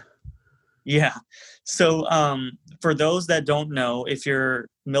tip. Yeah. So for those that don't know, if you're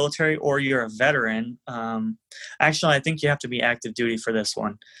military or you're a veteran, actually, I think you have to be active duty for this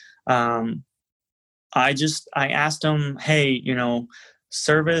one. I asked them, hey,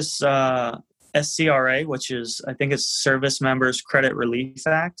 service SCRA, which is, I think it's Service Members Credit Relief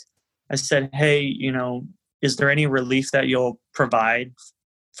Act. I said, hey, is there any relief that you'll provide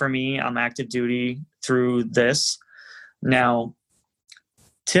for me? I'm active duty through this. Now,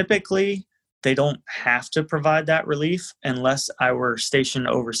 typically, they don't have to provide that relief unless I were stationed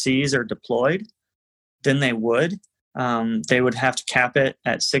overseas or deployed. Then they would. They would have to cap it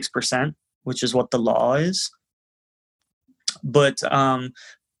at 6%, which is what the law is. But a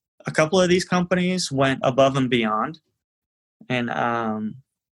couple of these companies went above and beyond. And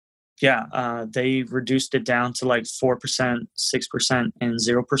they reduced it down to like 4%, 6%, and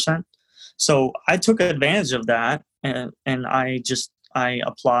 0%. So I took advantage of that, and I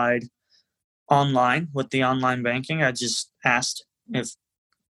applied online with the online banking. I just asked if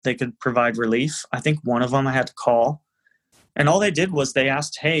they could provide relief. I think one of them I had to call. And all they did was they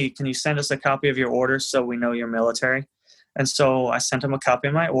asked, hey, can you send us a copy of your orders so we know you're military? And so I sent them a copy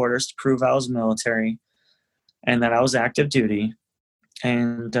of my orders to prove I was military and that I was active duty.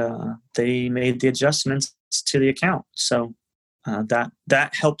 And they made the adjustments to the account. So that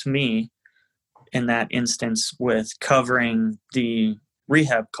helped me in that instance with covering the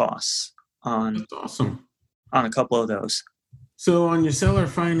rehab costs on That's awesome. On a couple of those. So on your seller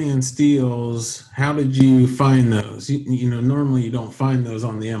finance deals, how did you find those? You know, normally you don't find those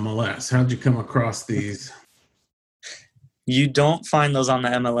on the MLS. How'd you come across these? You don't find those on the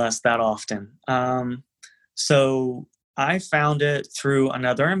MLS that often. So I found it through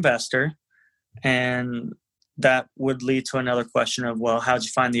another investor, and that would lead to another question of, well, how'd you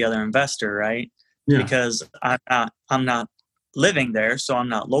find the other investor, right? Yeah. Because I'm not living there, so I'm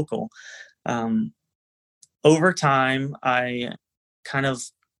not local. Over time, I kind of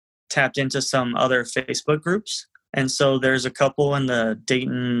tapped into some other Facebook groups. And so there's a couple in the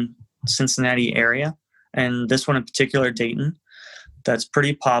Dayton, Cincinnati area. And this one in particular, Dayton, that's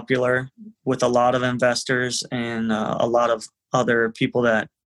pretty popular with a lot of investors and a lot of other people that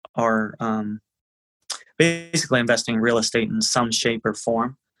are basically investing in real estate in some shape or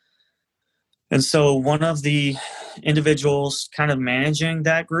form. And so one of the individuals kind of managing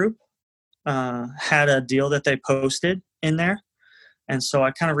that group had a deal that they posted in there. And so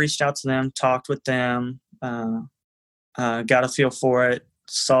I kind of reached out to them, talked with them, got a feel for it,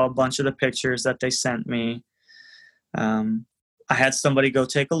 saw a bunch of the pictures that they sent me. I had somebody go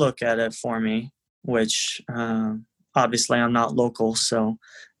take a look at it for me, which obviously I'm not local. So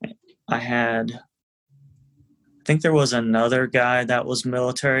I think there was another guy that was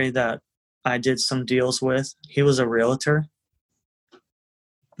military that I did some deals with. He was a realtor.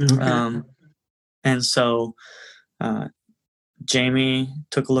 Okay. And so Jamie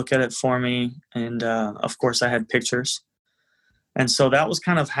took a look at it for me. And of course I had pictures. And so that was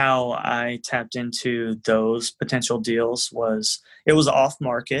kind of how I tapped into those potential deals. It was off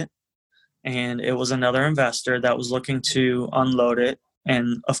market, and it was another investor that was looking to unload it.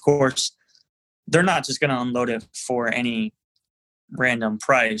 And of course, they're not just going to unload it for any random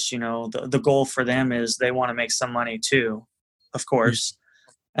price. You know, the goal for them is they want to make some money too, of course.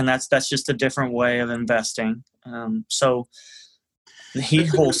 And that's just a different way of investing. So he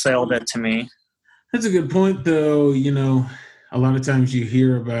wholesaled it to me. That's a good point, though. You know, a lot of times you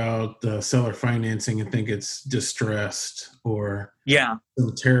hear about seller financing and think it's distressed or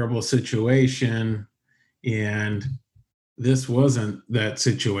some terrible situation. And this wasn't that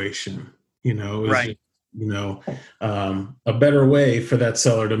situation. You know, it was right. just, a better way for that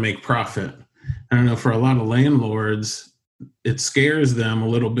seller to make profit. I don't know, for a lot of landlords, it scares them a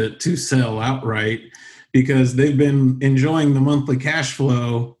little bit to sell outright because they've been enjoying the monthly cash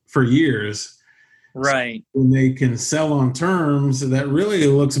flow for years. Right. So when they can sell on terms, that really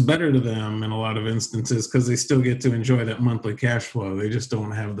looks better to them in a lot of instances because they still get to enjoy that monthly cash flow. They just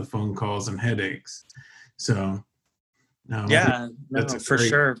don't have the phone calls and headaches. So, that's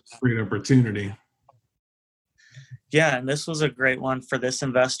a great opportunity. Yeah, and this was a great one for this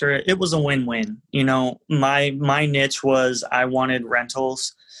investor. It was a win-win. You know, my niche was I wanted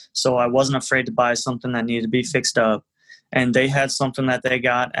rentals, so I wasn't afraid to buy something that needed to be fixed up. And they had something that they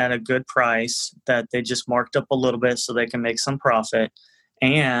got at a good price that they just marked up a little bit so they can make some profit.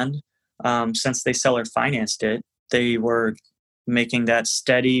 And since they seller financed it, they were making that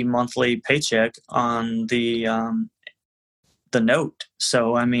steady monthly paycheck on the note.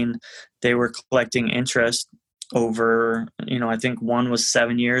 So, I mean, they were collecting interest over, I think one was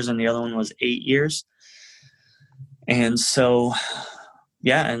 7 years and the other one was 8 years. And so,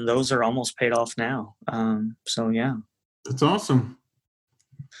 and those are almost paid off now. That's awesome,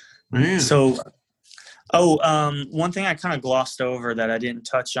 man. So, one thing I kind of glossed over that I didn't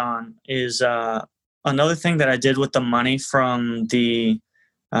touch on is another thing that I did with the money from the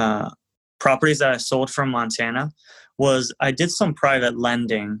properties that I sold from Montana was I did some private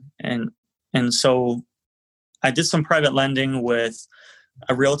lending. And so I did some private lending with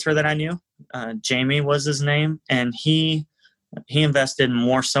a realtor that I knew. Jamie was his name, and he invested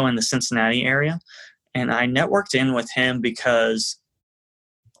more so in the Cincinnati area. And I networked in with him because,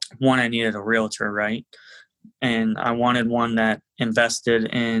 one, I needed a realtor, right? And I wanted one that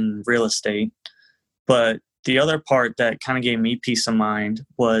invested in real estate. But the other part that kind of gave me peace of mind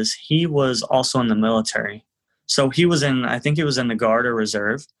was he was also in the military. So I think he was in the Guard or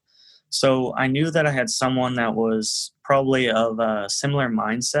Reserve. So I knew that I had someone that was probably of a similar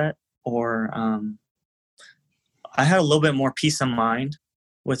mindset, or I had a little bit more peace of mind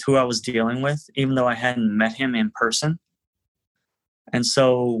with who I was dealing with, even though I hadn't met him in person. And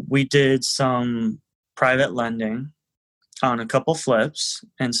so we did some private lending on a couple flips.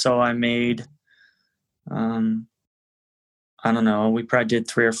 And so I made, I don't know, we probably did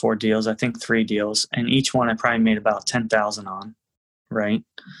 3 or 4 deals. I think 3 deals. And each one I probably made about 10,000 on, right?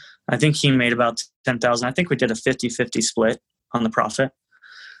 I think he made about 10,000. I think we did a 50-50 split on the profit.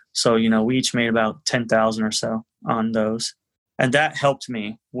 So, we each made about 10,000 or so on those. And that helped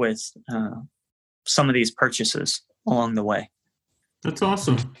me with some of these purchases along the way. That's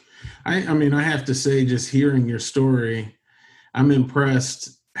awesome. I mean, I have to say, just hearing your story, I'm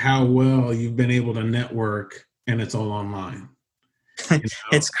impressed how well you've been able to network, and it's all online.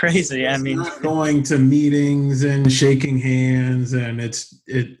 It's crazy. It's not going to meetings and shaking hands, and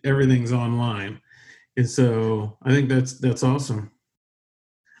everything's online. And so I think that's awesome.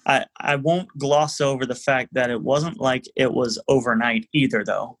 I won't gloss over the fact that it wasn't like it was overnight either,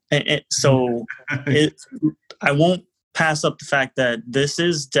 though. I won't pass up the fact that this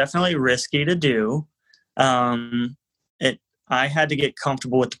is definitely risky to do. I had to get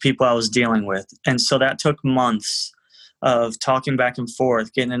comfortable with the people I was dealing with. And so that took months of talking back and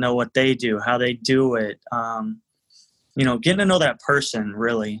forth, getting to know what they do, how they do it, getting to know that person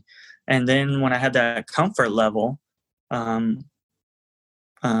really. And then when I had that comfort level, that's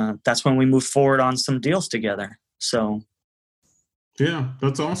when we moved forward on some deals together. So. Yeah,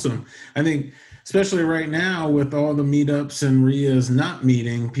 that's awesome. I think especially right now with all the meetups and RIAs not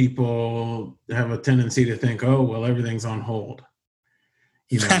meeting, people have a tendency to think, oh, well, everything's on hold.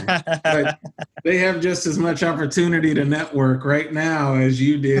 But they have just as much opportunity to network right now as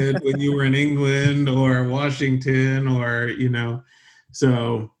you did when you were in England or Washington or,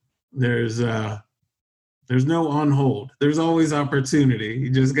 so there's no on hold. There's always opportunity.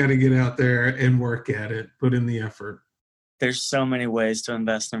 You just got to get out there and work at it, put in the effort. There's so many ways to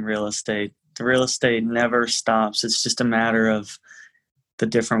invest in real estate. The real estate never stops. It's just a matter of the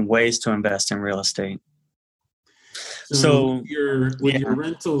different ways to invest in real estate. So your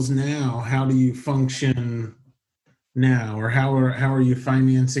rentals now, how do you function now, or how are you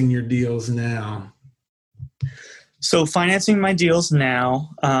financing your deals now? So financing my deals now,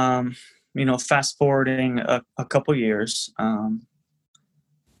 fast forwarding a couple years,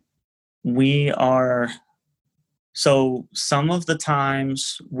 so some of the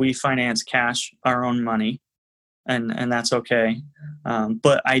times we finance cash, our own money, and that's okay.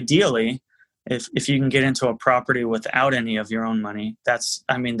 But ideally, if you can get into a property without any of your own money, that's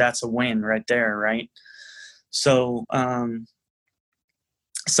a win right there, right? So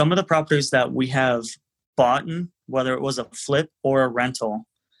some of the properties that we have bought, whether it was a flip or a rental,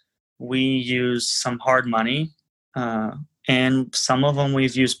 we use some hard money, and some of them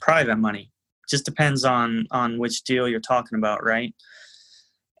we've used private money. Just depends on which deal you're talking about, right?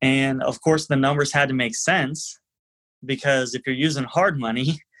 And of course, the numbers had to make sense, because if you're using hard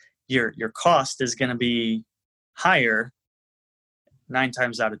money, your cost is going to be higher 9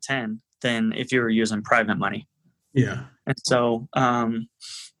 times out of 10 than if you were using private money. Yeah. And so I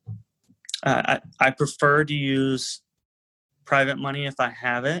prefer to use private money if I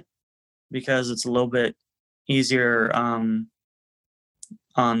have it, because it's a little bit easier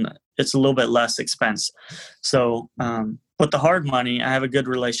it's a little bit less expense. So, but the hard money, I have a good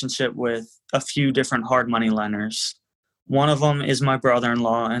relationship with a few different hard money lenders. One of them is my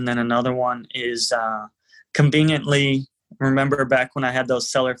brother-in-law, and then another one is conveniently, remember back when I had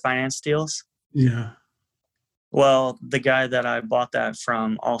those seller finance deals? Yeah. Well, the guy that I bought that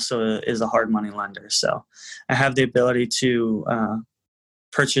from also is a hard money lender. So I have the ability to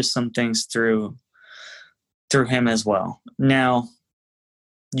purchase some things through him as well. Now,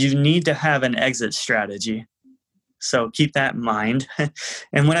 you need to have an exit strategy. So keep that in mind.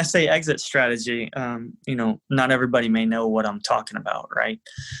 And when I say exit strategy, not everybody may know what I'm talking about, right?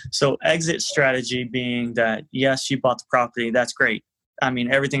 So exit strategy being that, yes, you bought the property. That's great.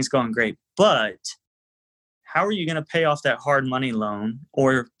 Everything's going great. But how are you going to pay off that hard money loan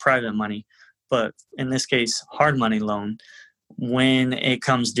or private money? But in this case, hard money loan when it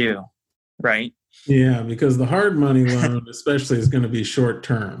comes due, right? Yeah, because the hard money loan especially is going to be short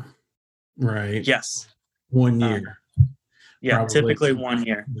term, right? Yes. 1 year. Typically 1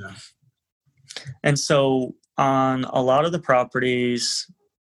 year. Yeah. And so on a lot of the properties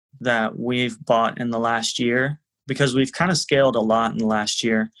that we've bought in the last year, because we've kind of scaled a lot in the last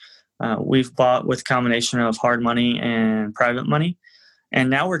year, we've bought with a combination of hard money and private money. And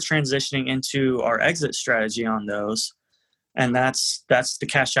now we're transitioning into our exit strategy on those. And that's the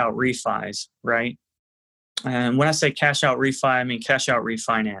cash out refis, right? And when I say cash out refi, I mean cash out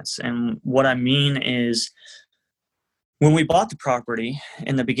refinance. And what I mean is when we bought the property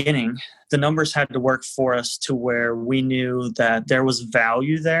in the beginning, the numbers had to work for us to where we knew that there was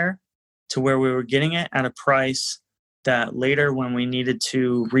value there, to where we were getting it at a price that later when we needed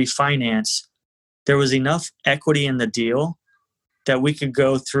to refinance, there was enough equity in the deal that we could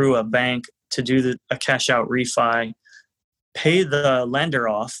go through a bank to do a cash out refi, pay the lender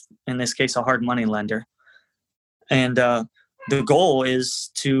off, in this case, a hard money lender. And the goal is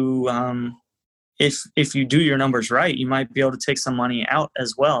to, if you do your numbers right, you might be able to take some money out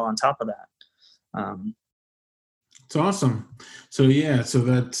as well on top of that. It's awesome. So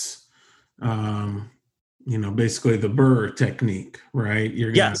that's, basically the BRRRR technique, right?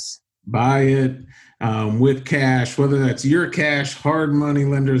 You're going to buy it with cash, whether that's your cash, hard money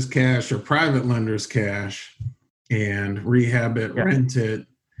lender's cash, or private lender's cash, and rehab it, rent it.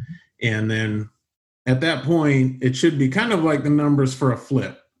 And then at that point, it should be kind of like the numbers for a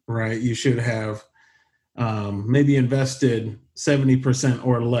flip, right? You should have maybe invested 70%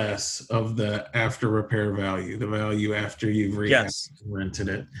 or less of the after repair value, the value after you've rented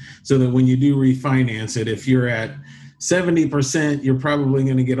it. So that when you do refinance it, if you're at 70%, you're probably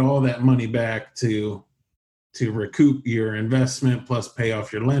going to get all that money back to recoup your investment plus pay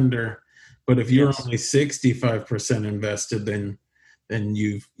off your lender. But if you're only 65% invested, then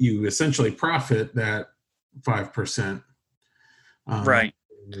you essentially profit that 5%. Right.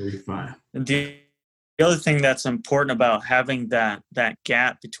 Refi. The other thing that's important about having that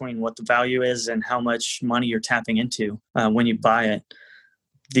gap between what the value is and how much money you're tapping into when you buy it,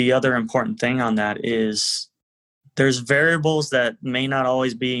 the other important thing on that is there's variables that may not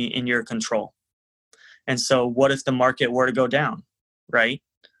always be in your control. And so what if the market were to go down, right?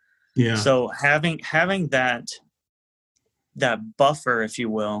 Yeah. So having that buffer, if you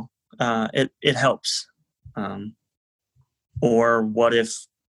will, it helps. Or what if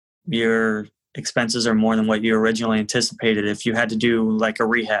your expenses are more than what you originally anticipated if you had to do like a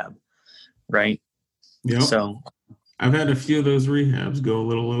rehab, right? Yeah. So I've had a few of those rehabs go a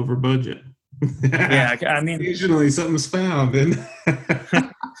little over budget. Yeah, I mean, occasionally something's found, and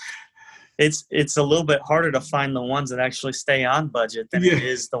it's a little bit harder to find the ones that actually stay on budget than it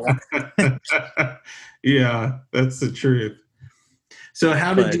is the one. Yeah, that's the truth. So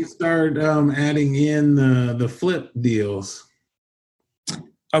how did you start adding in the flip deals?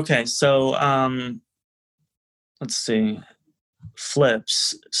 Okay, so let's see,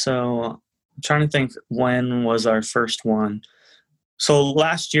 flips. So I'm trying to think, when was our first one? So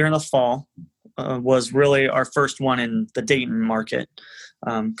last year in the fall was really our first one in the Dayton market,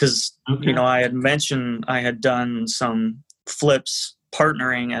 because I had mentioned I had done some flips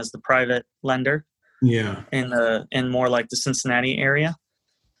partnering as the private lender. Yeah. In more like the Cincinnati area.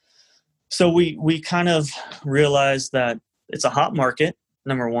 So we kind of realized that it's a hot market,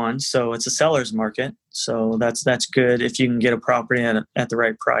 number one. So it's a seller's market. So that's good if you can get a property at the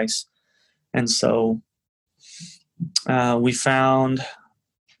right price. And so we found,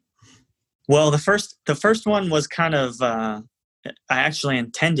 well, the first one was kind of, I actually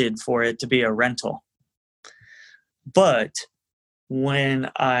intended for it to be a rental. But when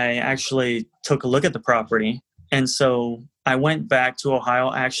I actually took a look at the property, and so I went back to Ohio.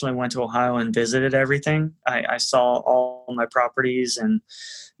 I actually went to Ohio and visited everything. I saw all my properties, and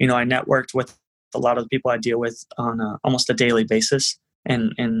I networked with a lot of the people I deal with on almost a daily basis,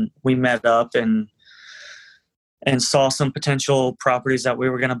 and we met up and saw some potential properties that we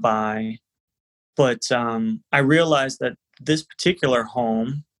were going to buy. But I realized that this particular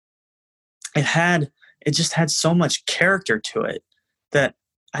home, it just had so much character to it that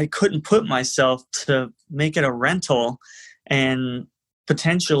I couldn't put myself to make it a rental and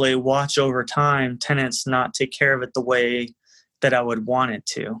potentially watch over time tenants not take care of it the way that I would want it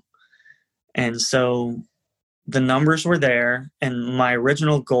to. And so the numbers were there, and my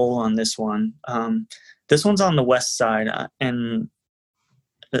original goal on this one's on the west side, and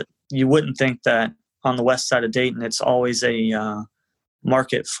you wouldn't think that on the west side of Dayton it's always a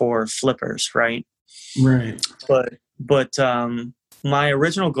market for flippers, right? Right. But my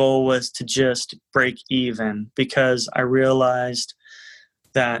original goal was to just break even, because I realized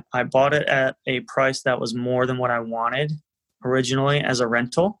that I bought it at a price that was more than what I wanted originally as a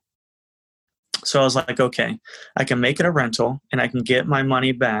rental. So I was like, okay, I can make it a rental and I can get my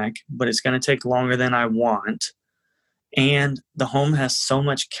money back, but it's going to take longer than I want. And the home has so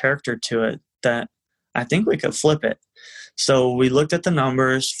much character to it that I think we could flip it. So we looked at the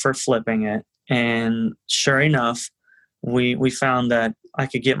numbers for flipping it, and sure enough, we found that I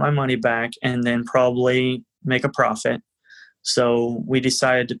could get my money back and then probably make a profit. So we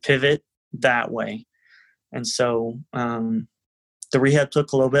decided to pivot that way. And so the rehab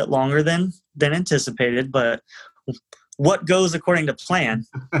took a little bit longer than anticipated, but what goes according to plan,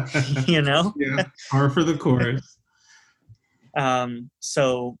 you know? Yeah, par for the course.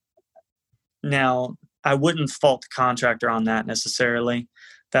 So now I wouldn't fault the contractor on that necessarily.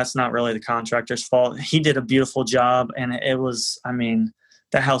 That's not really the contractor's fault. He did a beautiful job, and it was, I mean,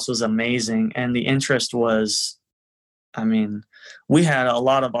 the house was amazing. And the interest was, I mean, we had a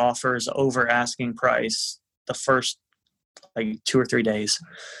lot of offers over asking price the first like 2 or 3 days.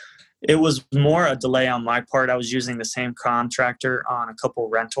 It was more a delay on my part. I was using the same contractor on a couple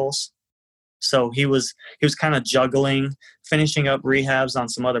rentals. So he was kind of juggling, finishing up rehabs on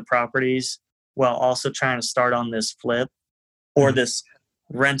some other properties while also trying to start on this flip or this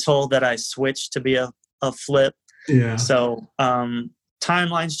rental that I switched to be a flip. Yeah. So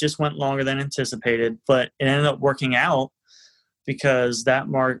timelines just went longer than anticipated, but it ended up working out because that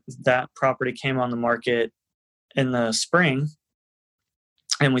property came on the market in the spring,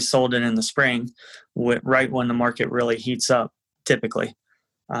 and we sold it in the spring, right when the market really heats up, typically.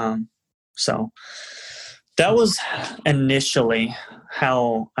 So that was initially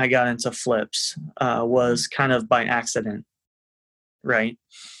how I got into flips, was kind of by accident, right?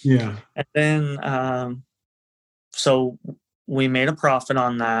 Yeah. And then, so we made a profit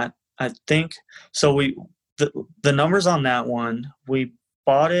on that. I think, so the numbers on that one, we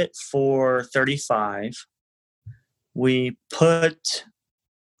bought it for 35. We put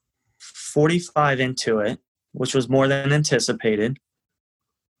 45 into it, which was more than anticipated.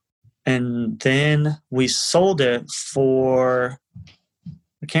 And then we sold it for,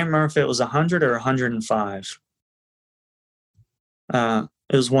 I can't remember if it was 100 or 105. It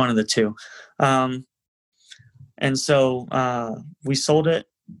was one of the two. And so we sold it.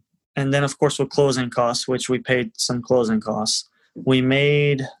 And then, of course, with closing costs, which we paid some closing costs, we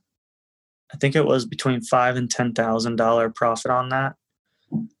made, I think it was between $5,000 and $10,000 profit on that.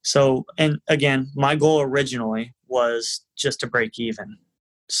 So, and again, my goal originally was just to break even.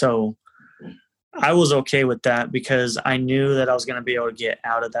 So I was okay with that because I knew that I was going to be able to get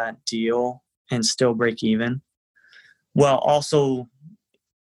out of that deal and still break even, while also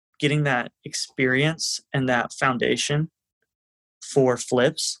getting that experience and that foundation for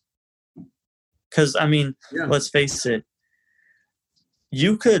flips. Because, I mean, let's face it,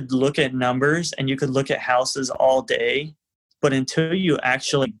 you could look at numbers and you could look at houses all day, but until you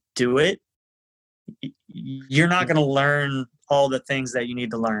actually do it, you're not going to learn all the things that you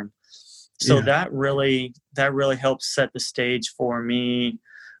need to learn. So that really helps set the stage for me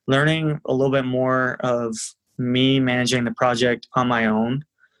learning a little bit more of me managing the project on my own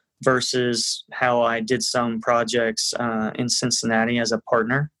versus how I did some projects in Cincinnati as a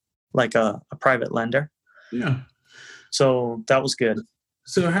partner, like a private lender. Yeah. So that was good.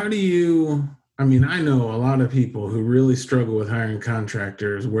 So how do you, I mean, I know a lot of people who really struggle with hiring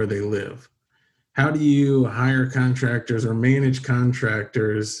contractors where they live. How do you hire contractors or manage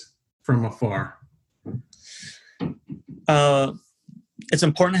contractors from afar? It's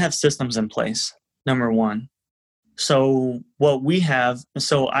important to have systems in place, number one. So what we have,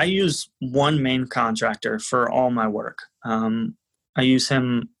 so I use one main contractor for all my work. I use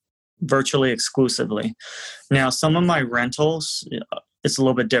him virtually exclusively. Now, some of my rentals, it's a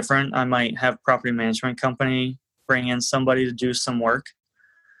little bit different. I might have property management company bring in somebody to do some work.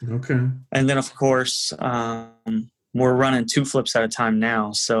 Okay. And then, of course, we're running 2 flips at a time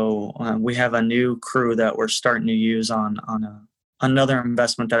now. So we have a new crew that we're starting to use on another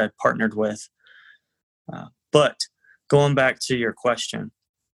investment that I partnered with. But going back to your question,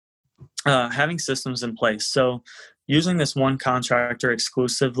 having systems in place. So using this one contractor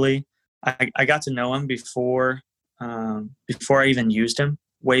exclusively, I got to know him before I even used him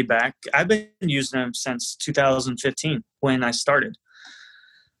way back. I've been using him since 2015 when I started.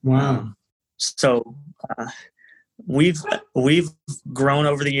 Wow. So we've grown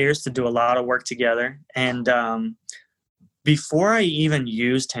over the years to do a lot of work together. And before I even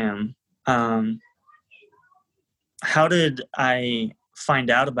used him, how did I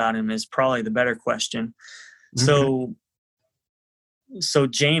find out about him is probably the better question. Okay. So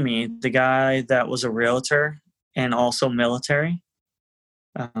Jamie, the guy that was a realtor and also military,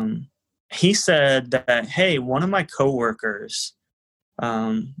 he said that, hey, one of my coworkers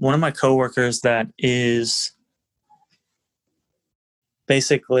that is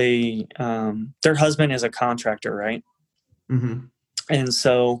basically, their husband is a contractor, right? Mm-hmm. And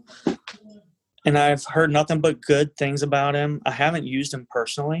so, and I've heard nothing but good things about him. I haven't used him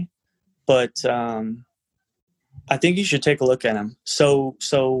personally, but I think you should take a look at him. So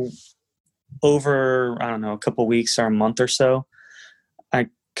over, I don't know, a couple of weeks or a month or so, I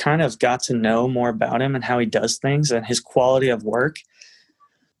kind of got to know more about him and how he does things and his quality of work.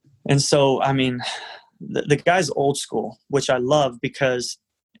 And so, I mean, the guy's old school, which I love because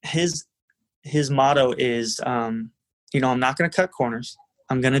his motto is, I'm not going to cut corners.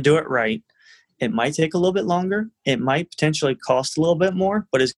 I'm going to do it right. It might take a little bit longer. It might potentially cost a little bit more,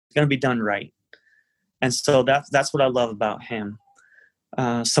 but it's going to be done right. And so that's what I love about him.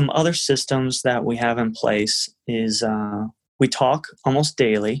 Some other systems that we have in place is we talk almost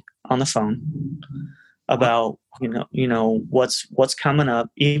daily on the phone about what's coming up,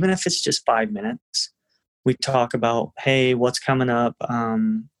 even if it's just 5 minutes. We talk about, hey, what's coming up,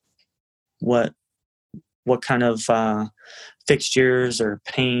 what kind of fixtures or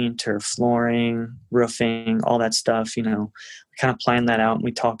paint or flooring, roofing, all that stuff. We kind of plan that out and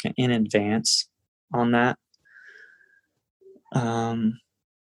we talk in advance on that.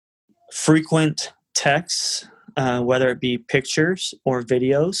 Frequent texts, whether it be pictures or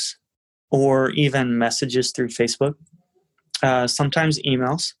videos or even messages through Facebook, sometimes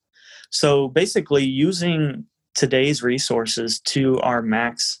emails. So basically using today's resources to our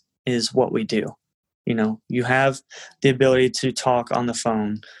max is what we do. You have the ability to talk on the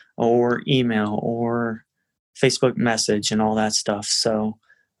phone or email or Facebook message and all that stuff. So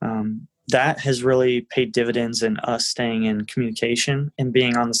that has really paid dividends in us staying in communication and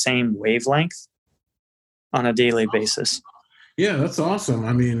being on the same wavelength on a daily basis. Yeah, that's awesome.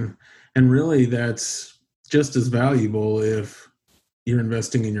 I mean, and really that's just as valuable if you're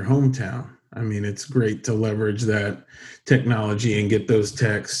investing in your hometown. I mean, it's great to leverage that technology and get those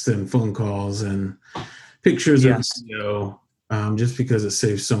texts and phone calls and pictures of video, just because it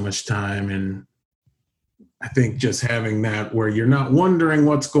saves so much time. And I think just having that where you're not wondering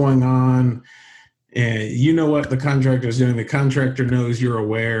what's going on and you know what the contractor is doing, the contractor knows you're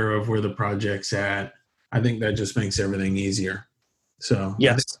aware of where the project's at. I think that just makes everything easier. So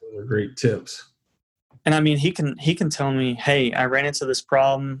yes, I think those are great tips. And I mean, he can tell me, hey, I ran into this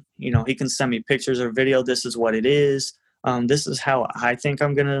problem. He can send me pictures or video. This is what it is. This is how I think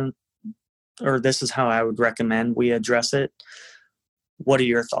this is how I would recommend we address it. What are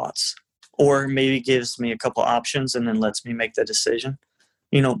your thoughts? Or maybe gives me a couple options and then lets me make the decision.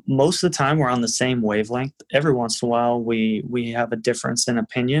 Most of the time we're on the same wavelength. Every once in a while we have a difference in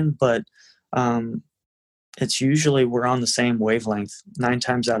opinion, but it's usually we're on the same wavelength 9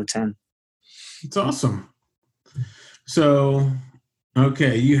 times out of 10. It's awesome. So,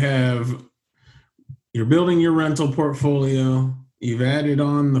 okay, you're building your rental portfolio. You've added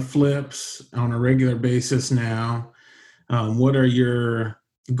on the flips on a regular basis now. What are your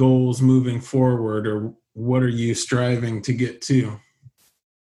goals moving forward, or what are you striving to get to?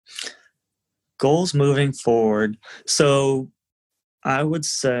 Goals moving forward. So I would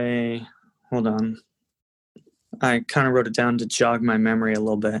say, hold on. I kind of wrote it down to jog my memory a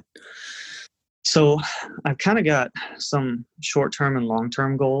little bit. So I've kind of got some short-term and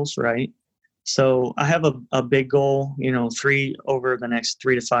long-term goals, right? So I have a big goal, over the next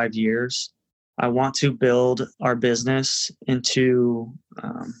 3 to 5 years. I want to build our business into,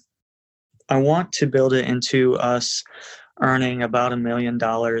 us earning about $1 million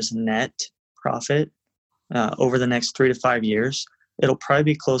net profit over the next 3 to 5 years. It'll probably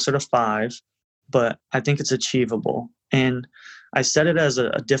be closer to 5, but I think it's achievable. And I set it as a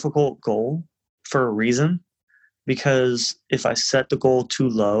difficult goal for a reason, because if I set the goal too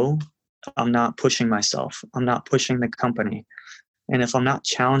low, I'm not pushing myself. I'm not pushing the company. And if I'm not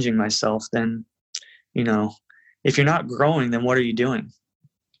challenging myself, then, if you're not growing, then what are you doing?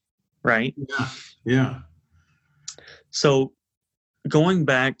 Right? Yeah. So going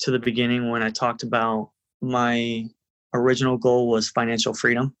back to the beginning when I talked about my original goal was financial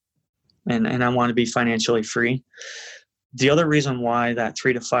freedom, and I want to be financially free. The other reason why that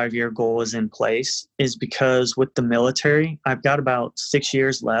 3 to 5 year goal is in place is because with the military, I've got about 6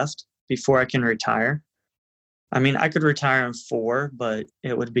 years left before I can retire. I mean, I could retire in 4, but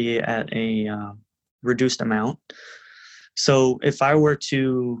it would be at a reduced amount. So if I were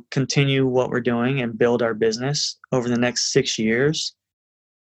to continue what we're doing and build our business over the next 6 years,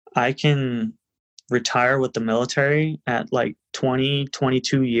 I can retire with the military at like 20,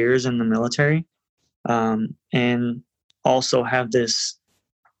 22 years in the military, and also have this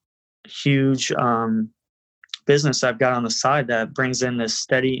huge business I've got on the side that brings in this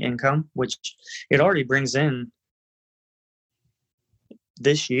steady income, which it already brings in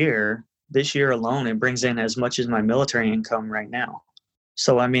this year alone. It brings in as much as my military income right now.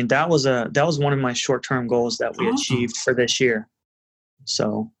 So, I mean, that was one of my short-term goals that we achieved for this year.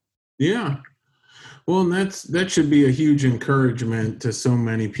 So, yeah. Well, that should be a huge encouragement to so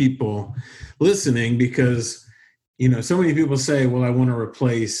many people listening, because, so many people say, well, I want to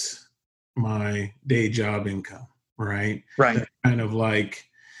replace my day job income, right? Right. That's kind of like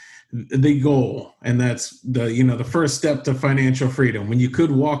the goal, and that's the first step to financial freedom, when you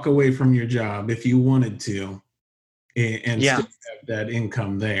could walk away from your job if you wanted to and Yeah. still have that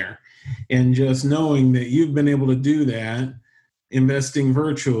income there. And just knowing that you've been able to do that, investing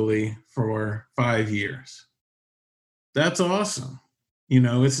virtually for 5 years. That's awesome.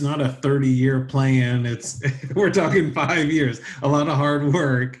 It's not a 30-year plan. We're talking 5 years, a lot of hard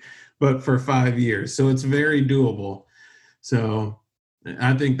work, but for 5 years. So it's very doable. So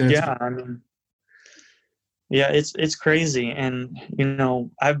I think that's, yeah, I mean, yeah, it's crazy. And,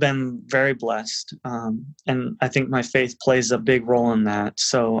 I've been very blessed. And I think my faith plays a big role in that.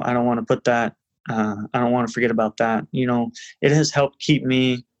 So I don't want to put that, I don't want to forget about that. It has helped keep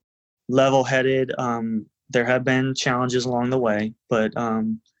me level-headed. There have been challenges along the way, but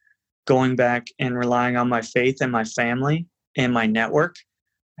going back and relying on my faith and my family and my network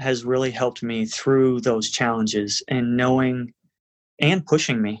has really helped me through those challenges, and knowing and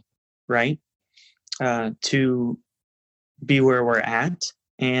pushing me, right, to be where we're at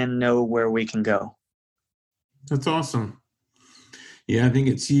and know where we can go. That's awesome. Yeah, I think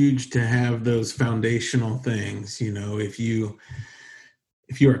it's huge to have those foundational things. If you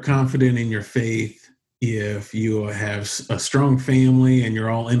are confident in your faith, if you have a strong family and you're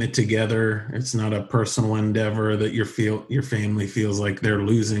all in it together, it's not a personal endeavor that your family feels like they're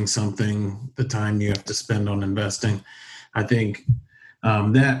losing something the time you have to spend on investing. I think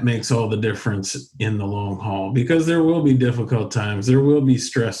that makes all the difference in the long haul, because there will be difficult times, there will be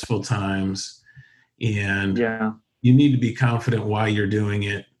stressful times, and you need to be confident why you're doing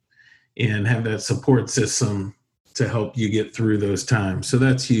it and have that support system to help you get through those times. So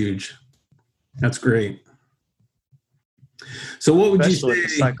that's huge. That's great. So what would especially you say? With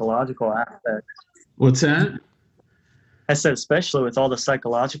the psychological aspect. What's that? I said, especially with all the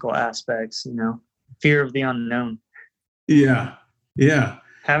psychological aspects, fear of the unknown. Yeah. Yeah.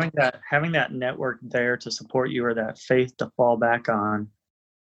 Having that network there to support you, or that faith to fall back on,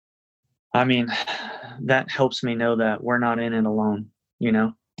 I mean, that helps me know that we're not in it alone,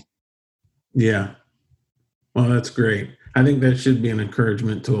 Yeah. Well, that's great. I think that should be an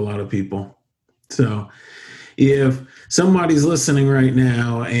encouragement to a lot of people. So if somebody's listening right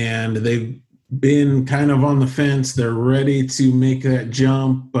now and they've been kind of on the fence, they're ready to make that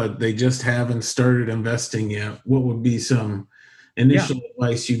jump, but they just haven't started investing yet, what would be some initial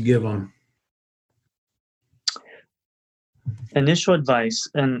advice you'd give them? Initial advice.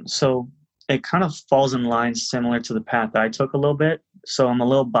 And so it kind of falls in line similar to the path I took a little bit. So I'm a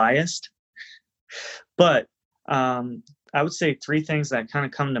little biased, but I would say 3 things that kind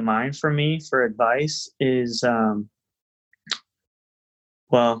of come to mind for me for advice is,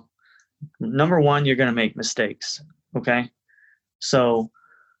 well, number 1, you're going to make mistakes. Okay. So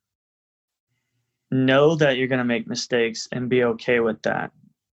know that you're going to make mistakes and be okay with that.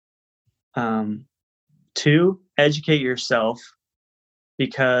 2, educate yourself,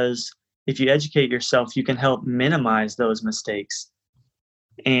 because if you educate yourself, you can help minimize those mistakes.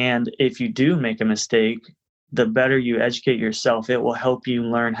 And if you do make a mistake, the better you educate yourself, it will help you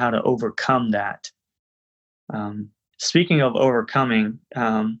learn how to overcome that. Speaking of overcoming,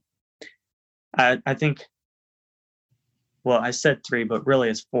 I think, well, I said 3, but really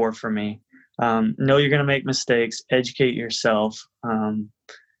it's 4 for me. Know you're going to make mistakes, educate yourself,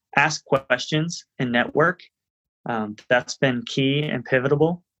 ask questions, and network. That's been key and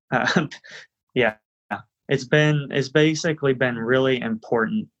pivotal. It's basically been really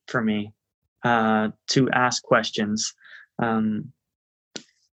important for me to ask questions. I'm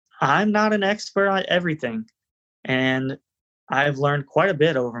not an expert at everything, and I've learned quite a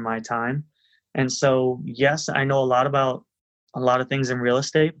bit over my time. And so, yes, I know a lot about a lot of things in real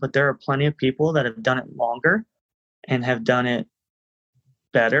estate, but there are plenty of people that have done it longer and have done it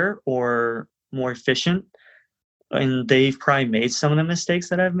better or more efficient. And they've probably made some of the mistakes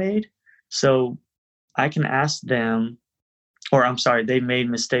that I've made. So I can ask them, or I'm sorry, they made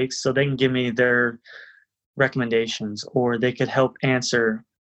mistakes, so they can give me their recommendations, or they could help answer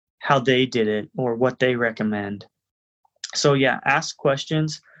how they did it or what they recommend. So yeah, ask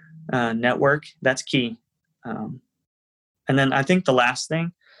questions, network, that's key. And then I think the last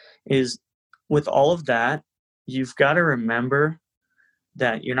thing is, with all of that, you've got to remember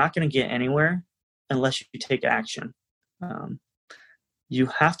that you're not going to get anywhere unless you take action. You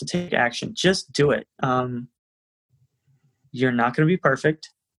have to take action. Just do it. You're not going to be perfect.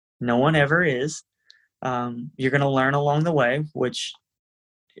 No one ever is. You're going to learn along the way, which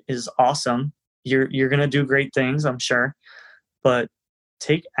is awesome. You're going to do great things, I'm sure. But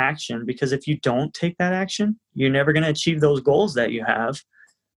take action, because if you don't take that action, you're never going to achieve those goals that you have.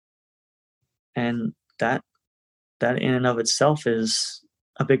 And that in and of itself is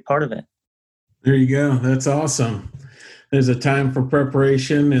a big part of it. There you go. That's awesome. There's a time for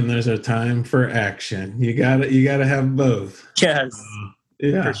preparation and there's a time for action. You gotta have both. Yes.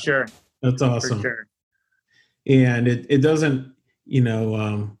 Yeah. For sure. That's awesome. For sure. And it doesn't,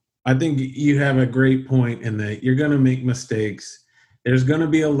 I think you have a great point in that you're going to make mistakes. There's going to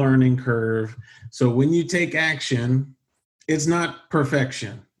be a learning curve. So when you take action, it's not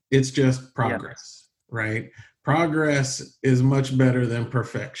perfection. It's just progress, right? Progress is much better than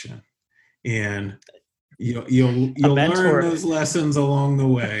perfection. And you'll learn those lessons along the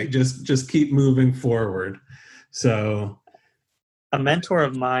way. Just keep moving forward. So a mentor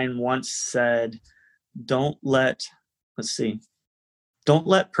of mine once said, don't let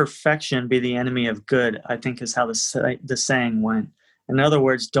perfection be the enemy of good, I think is how the saying went. In other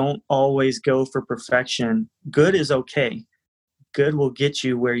words, don't always go for perfection. Good is okay. Good will get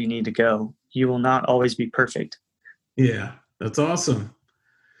you where you need to go. You will not always be perfect. Yeah, that's awesome.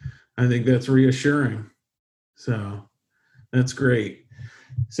 I think that's reassuring. So that's great.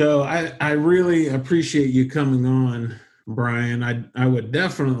 So I really appreciate you coming on, Brian. I would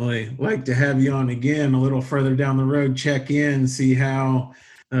definitely like to have you on again a little further down the road, check in, see how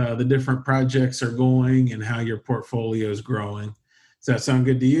the different projects are going and how your portfolio is growing. Does that sound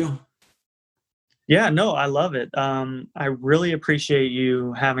good to you? Yeah, no, I love it. I really appreciate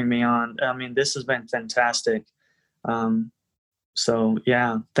you having me on. I mean, this has been fantastic. So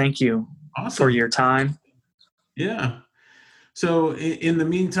yeah, thank you for your time. Yeah. So in the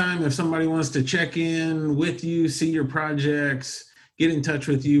meantime, if somebody wants to check in with you, see your projects, get in touch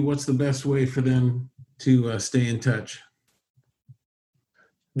with you, what's the best way for them to stay in touch?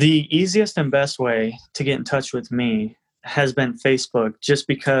 The easiest and best way to get in touch with me has been Facebook, just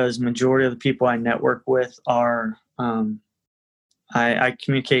because majority of the people I network with are, I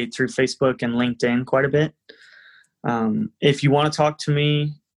communicate through Facebook and LinkedIn quite a bit. If you want to talk to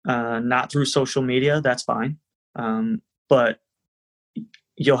me, not through social media, that's fine. But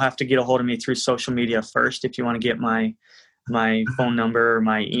you'll have to get a hold of me through social media first if you want to get my phone number or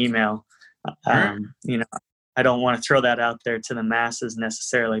my email. I don't want to throw that out there to the masses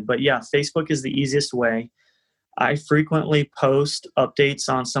necessarily. But yeah, Facebook is the easiest way. I frequently post updates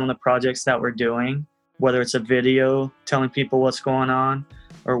on some of the projects that we're doing, whether it's a video telling people what's going on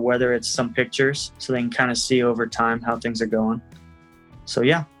or whether it's some pictures so they can kind of see over time how things are going. So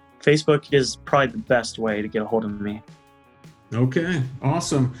yeah, Facebook is probably the best way to get a hold of me. Okay,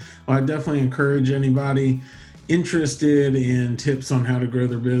 awesome. Well, I definitely encourage anybody interested in tips on how to grow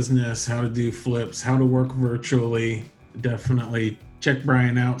their business, how to do flips, how to work virtually. Definitely check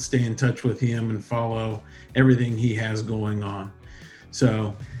Brian out, stay in touch with him, and follow everything he has going on.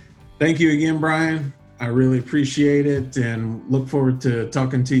 So thank you again, Brian. I really appreciate it and look forward to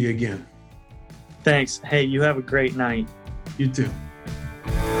talking to you again. Thanks. Hey, you have a great night. You too.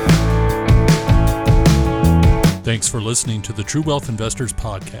 Thanks for listening to the True Wealth Investors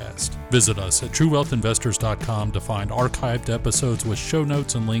podcast. Visit us at truewealthinvestors.com to find archived episodes with show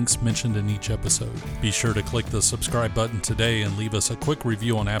notes and links mentioned in each episode. Be sure to click the subscribe button today and leave us a quick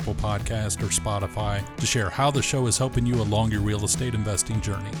review on Apple Podcast or Spotify to share how the show is helping you along your real estate investing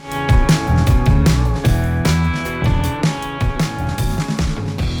journey.